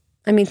also,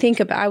 I mean,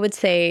 I would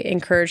say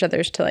encourage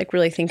others to like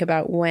really think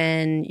about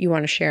when you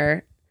want to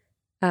share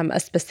a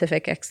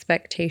specific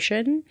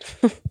expectation.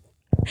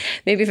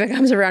 Maybe if it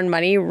comes around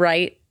money,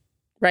 right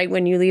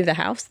when you leave the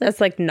house, that's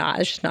like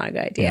it's just not a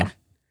good idea.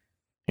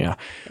 Yeah.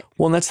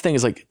 Well, and that's the thing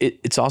is like,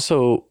 it's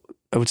also,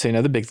 I would say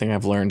another big thing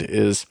I've learned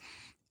is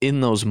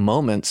in those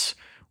moments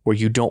where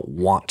you don't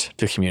want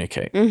to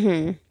communicate.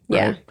 Mm-hmm.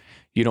 Yeah. Right?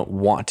 You don't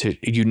want to,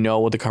 you know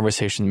what the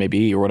conversation may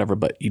be or whatever,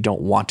 but you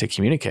don't want to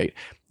communicate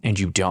and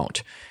you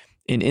don't.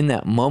 And in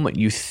that moment,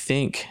 you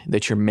think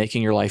that you're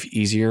making your life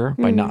easier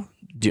by not,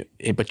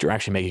 but you're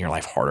actually making your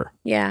life harder.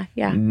 Yeah.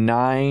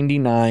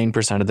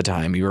 99% of the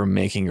time, you are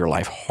making your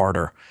life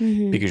harder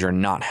because you're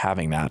not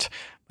having that.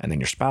 And then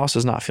your spouse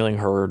is not feeling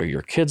heard or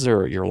your kids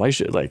or your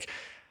relationship. Like,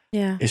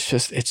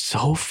 it's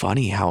so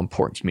funny how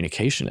important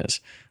communication is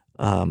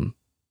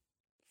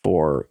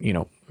for,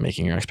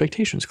 making your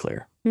expectations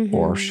clear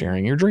or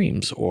sharing your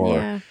dreams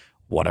or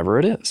whatever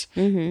it is.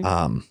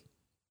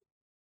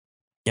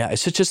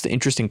 It's just an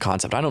interesting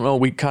concept. I don't know.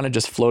 We kind of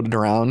just floated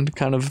around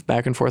kind of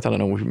back and forth. I don't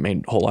know. We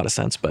made a whole lot of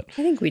sense, but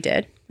I think we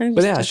did.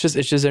 It's just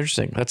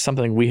interesting. That's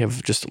something we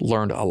have just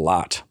learned a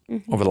lot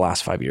over the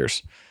last 5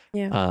 years.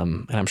 Yeah.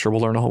 And I'm sure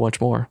we'll learn a whole bunch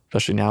more,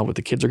 especially now with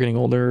the kids are getting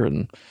older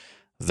and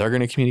they're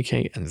going to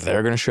communicate and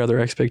they're going to share their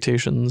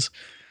expectations,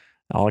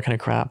 all that kind of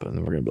crap. And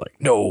we're going to be like,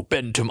 no,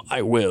 Bentum,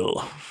 I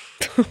will.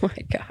 Oh my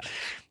God.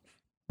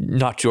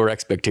 Not your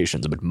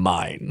expectations, but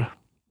mine.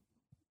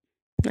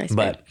 Nice.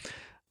 But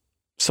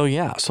so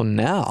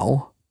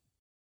now,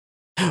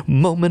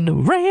 moment of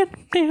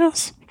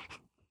randomness.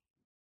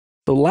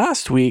 So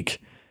last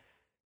week,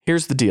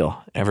 here's the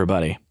deal,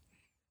 everybody.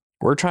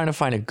 We're trying to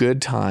find a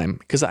good time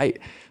because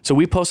so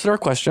we posted our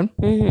question.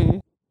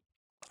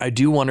 I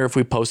do wonder if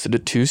we posted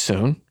it too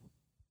soon.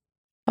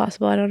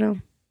 Possible, I don't know.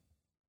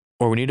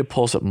 Or we need to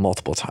post it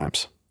multiple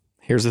times.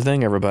 Here's the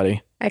thing,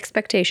 everybody.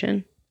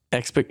 Expectation.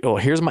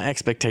 Here's my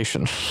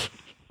expectation.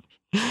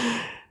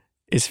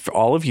 Is for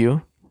all of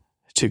you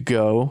to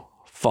go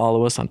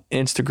follow us on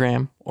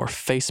Instagram or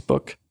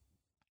Facebook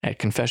at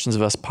Confessions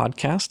of Us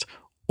Podcast,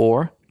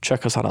 or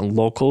check us out on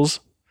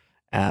Locals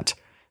at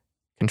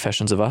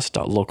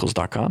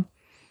confessionsofus.locals.com.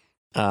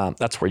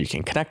 That's where you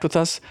can connect with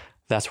us.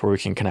 That's where we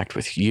can connect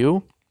with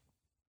you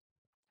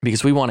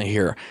because we want to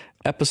hear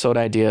episode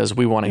ideas.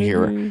 We want to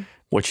hear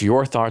what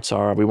your thoughts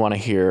are. We want to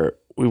hear,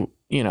 we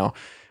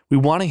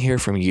want to hear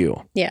from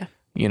you. Yeah.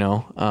 We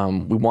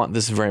want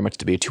this very much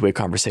to be a two-way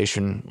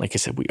conversation. Like I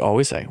said, we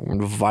always say we're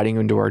inviting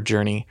you into our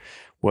journey,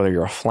 whether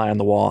you're a fly on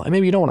the wall and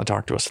maybe you don't want to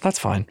talk to us. That's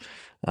fine.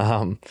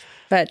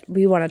 But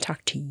we want to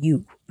talk to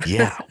you.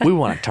 Yeah, we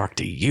want to talk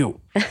to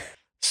you.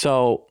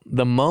 So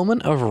the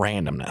moment of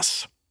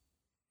randomness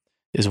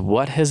is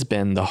what has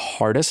been the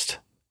hardest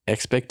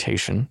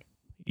expectation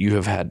you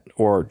have had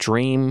or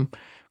dream,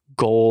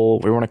 goal,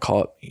 whatever you want to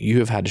call it, you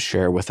have had to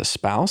share with a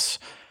spouse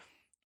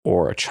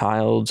or a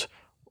child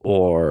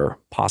or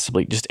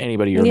possibly just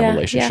anybody you're in a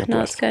relationship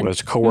with, whether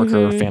it's a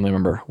coworker, family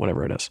member,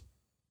 whatever it is.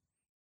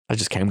 That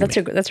just came to me.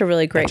 That's a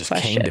really great question.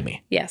 question. Came to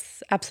me.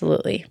 Yes,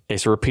 absolutely. Okay,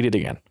 so repeat it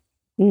again.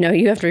 No,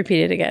 you have to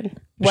repeat it again.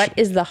 What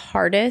is the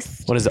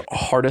hardest? What is the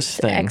hardest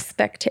thing?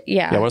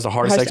 Yeah. What is the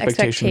hardest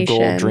expectation,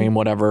 goal, dream,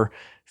 whatever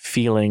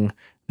feeling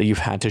that you've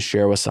had to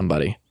share with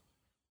somebody?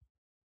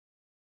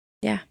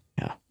 Yeah.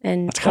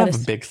 And that's kind of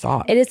a big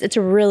thought. It is. It's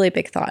a really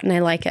big thought, and I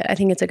like it. I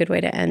think it's a good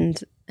way to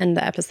end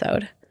the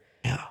episode.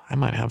 Yeah, I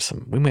might have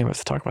some. We may have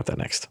to talk about that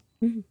next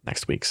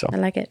week. So I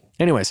like it.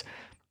 Anyways,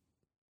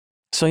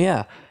 so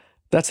yeah,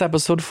 that's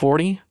episode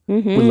 40.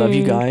 We love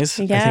you guys.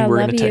 Yeah, I think we're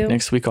going to take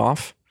next week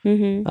off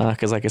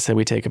because, like I said,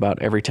 we take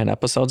about every 10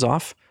 episodes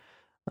off.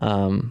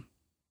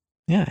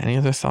 Any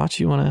other thoughts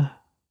you want to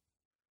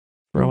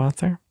throw out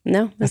there?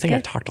 No, I think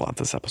I talked a lot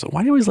this episode. Why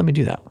do you always let me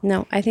do that?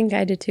 No, I think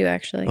I did too,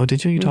 actually. Oh,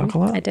 did you? You talk a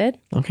lot? I did.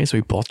 Okay, so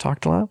we both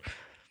talked a lot.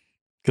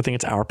 Good thing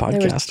it's our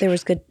podcast. There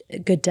was good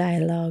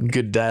dialogue.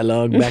 Good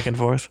dialogue back and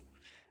forth.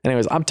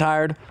 Anyways, I'm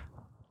tired.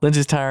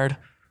 Lindsay's tired.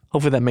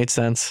 Hopefully that made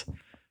sense.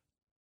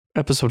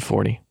 Episode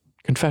 40,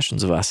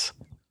 Confessions of Us.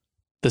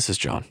 This is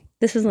John.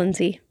 This is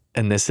Lindsay.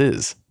 And this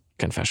is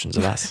Confessions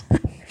of Us.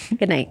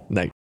 Good night.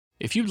 Night.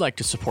 If you'd like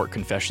to support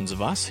Confessions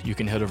of Us, you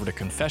can head over to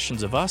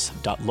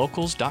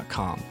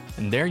confessionsofus.locals.com.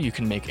 And there you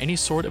can make any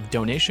sort of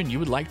donation you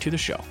would like to the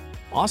show.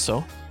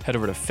 Also, head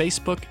over to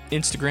Facebook,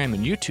 Instagram,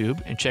 and YouTube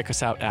and check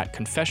us out at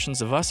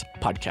Confessions of Us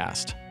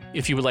Podcast.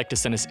 If you would like to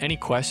send us any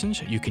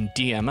questions, you can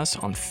DM us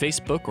on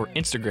Facebook or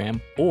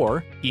Instagram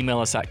or email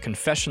us at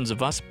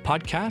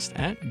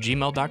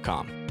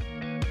confessionsofuspodcast@gmail.com.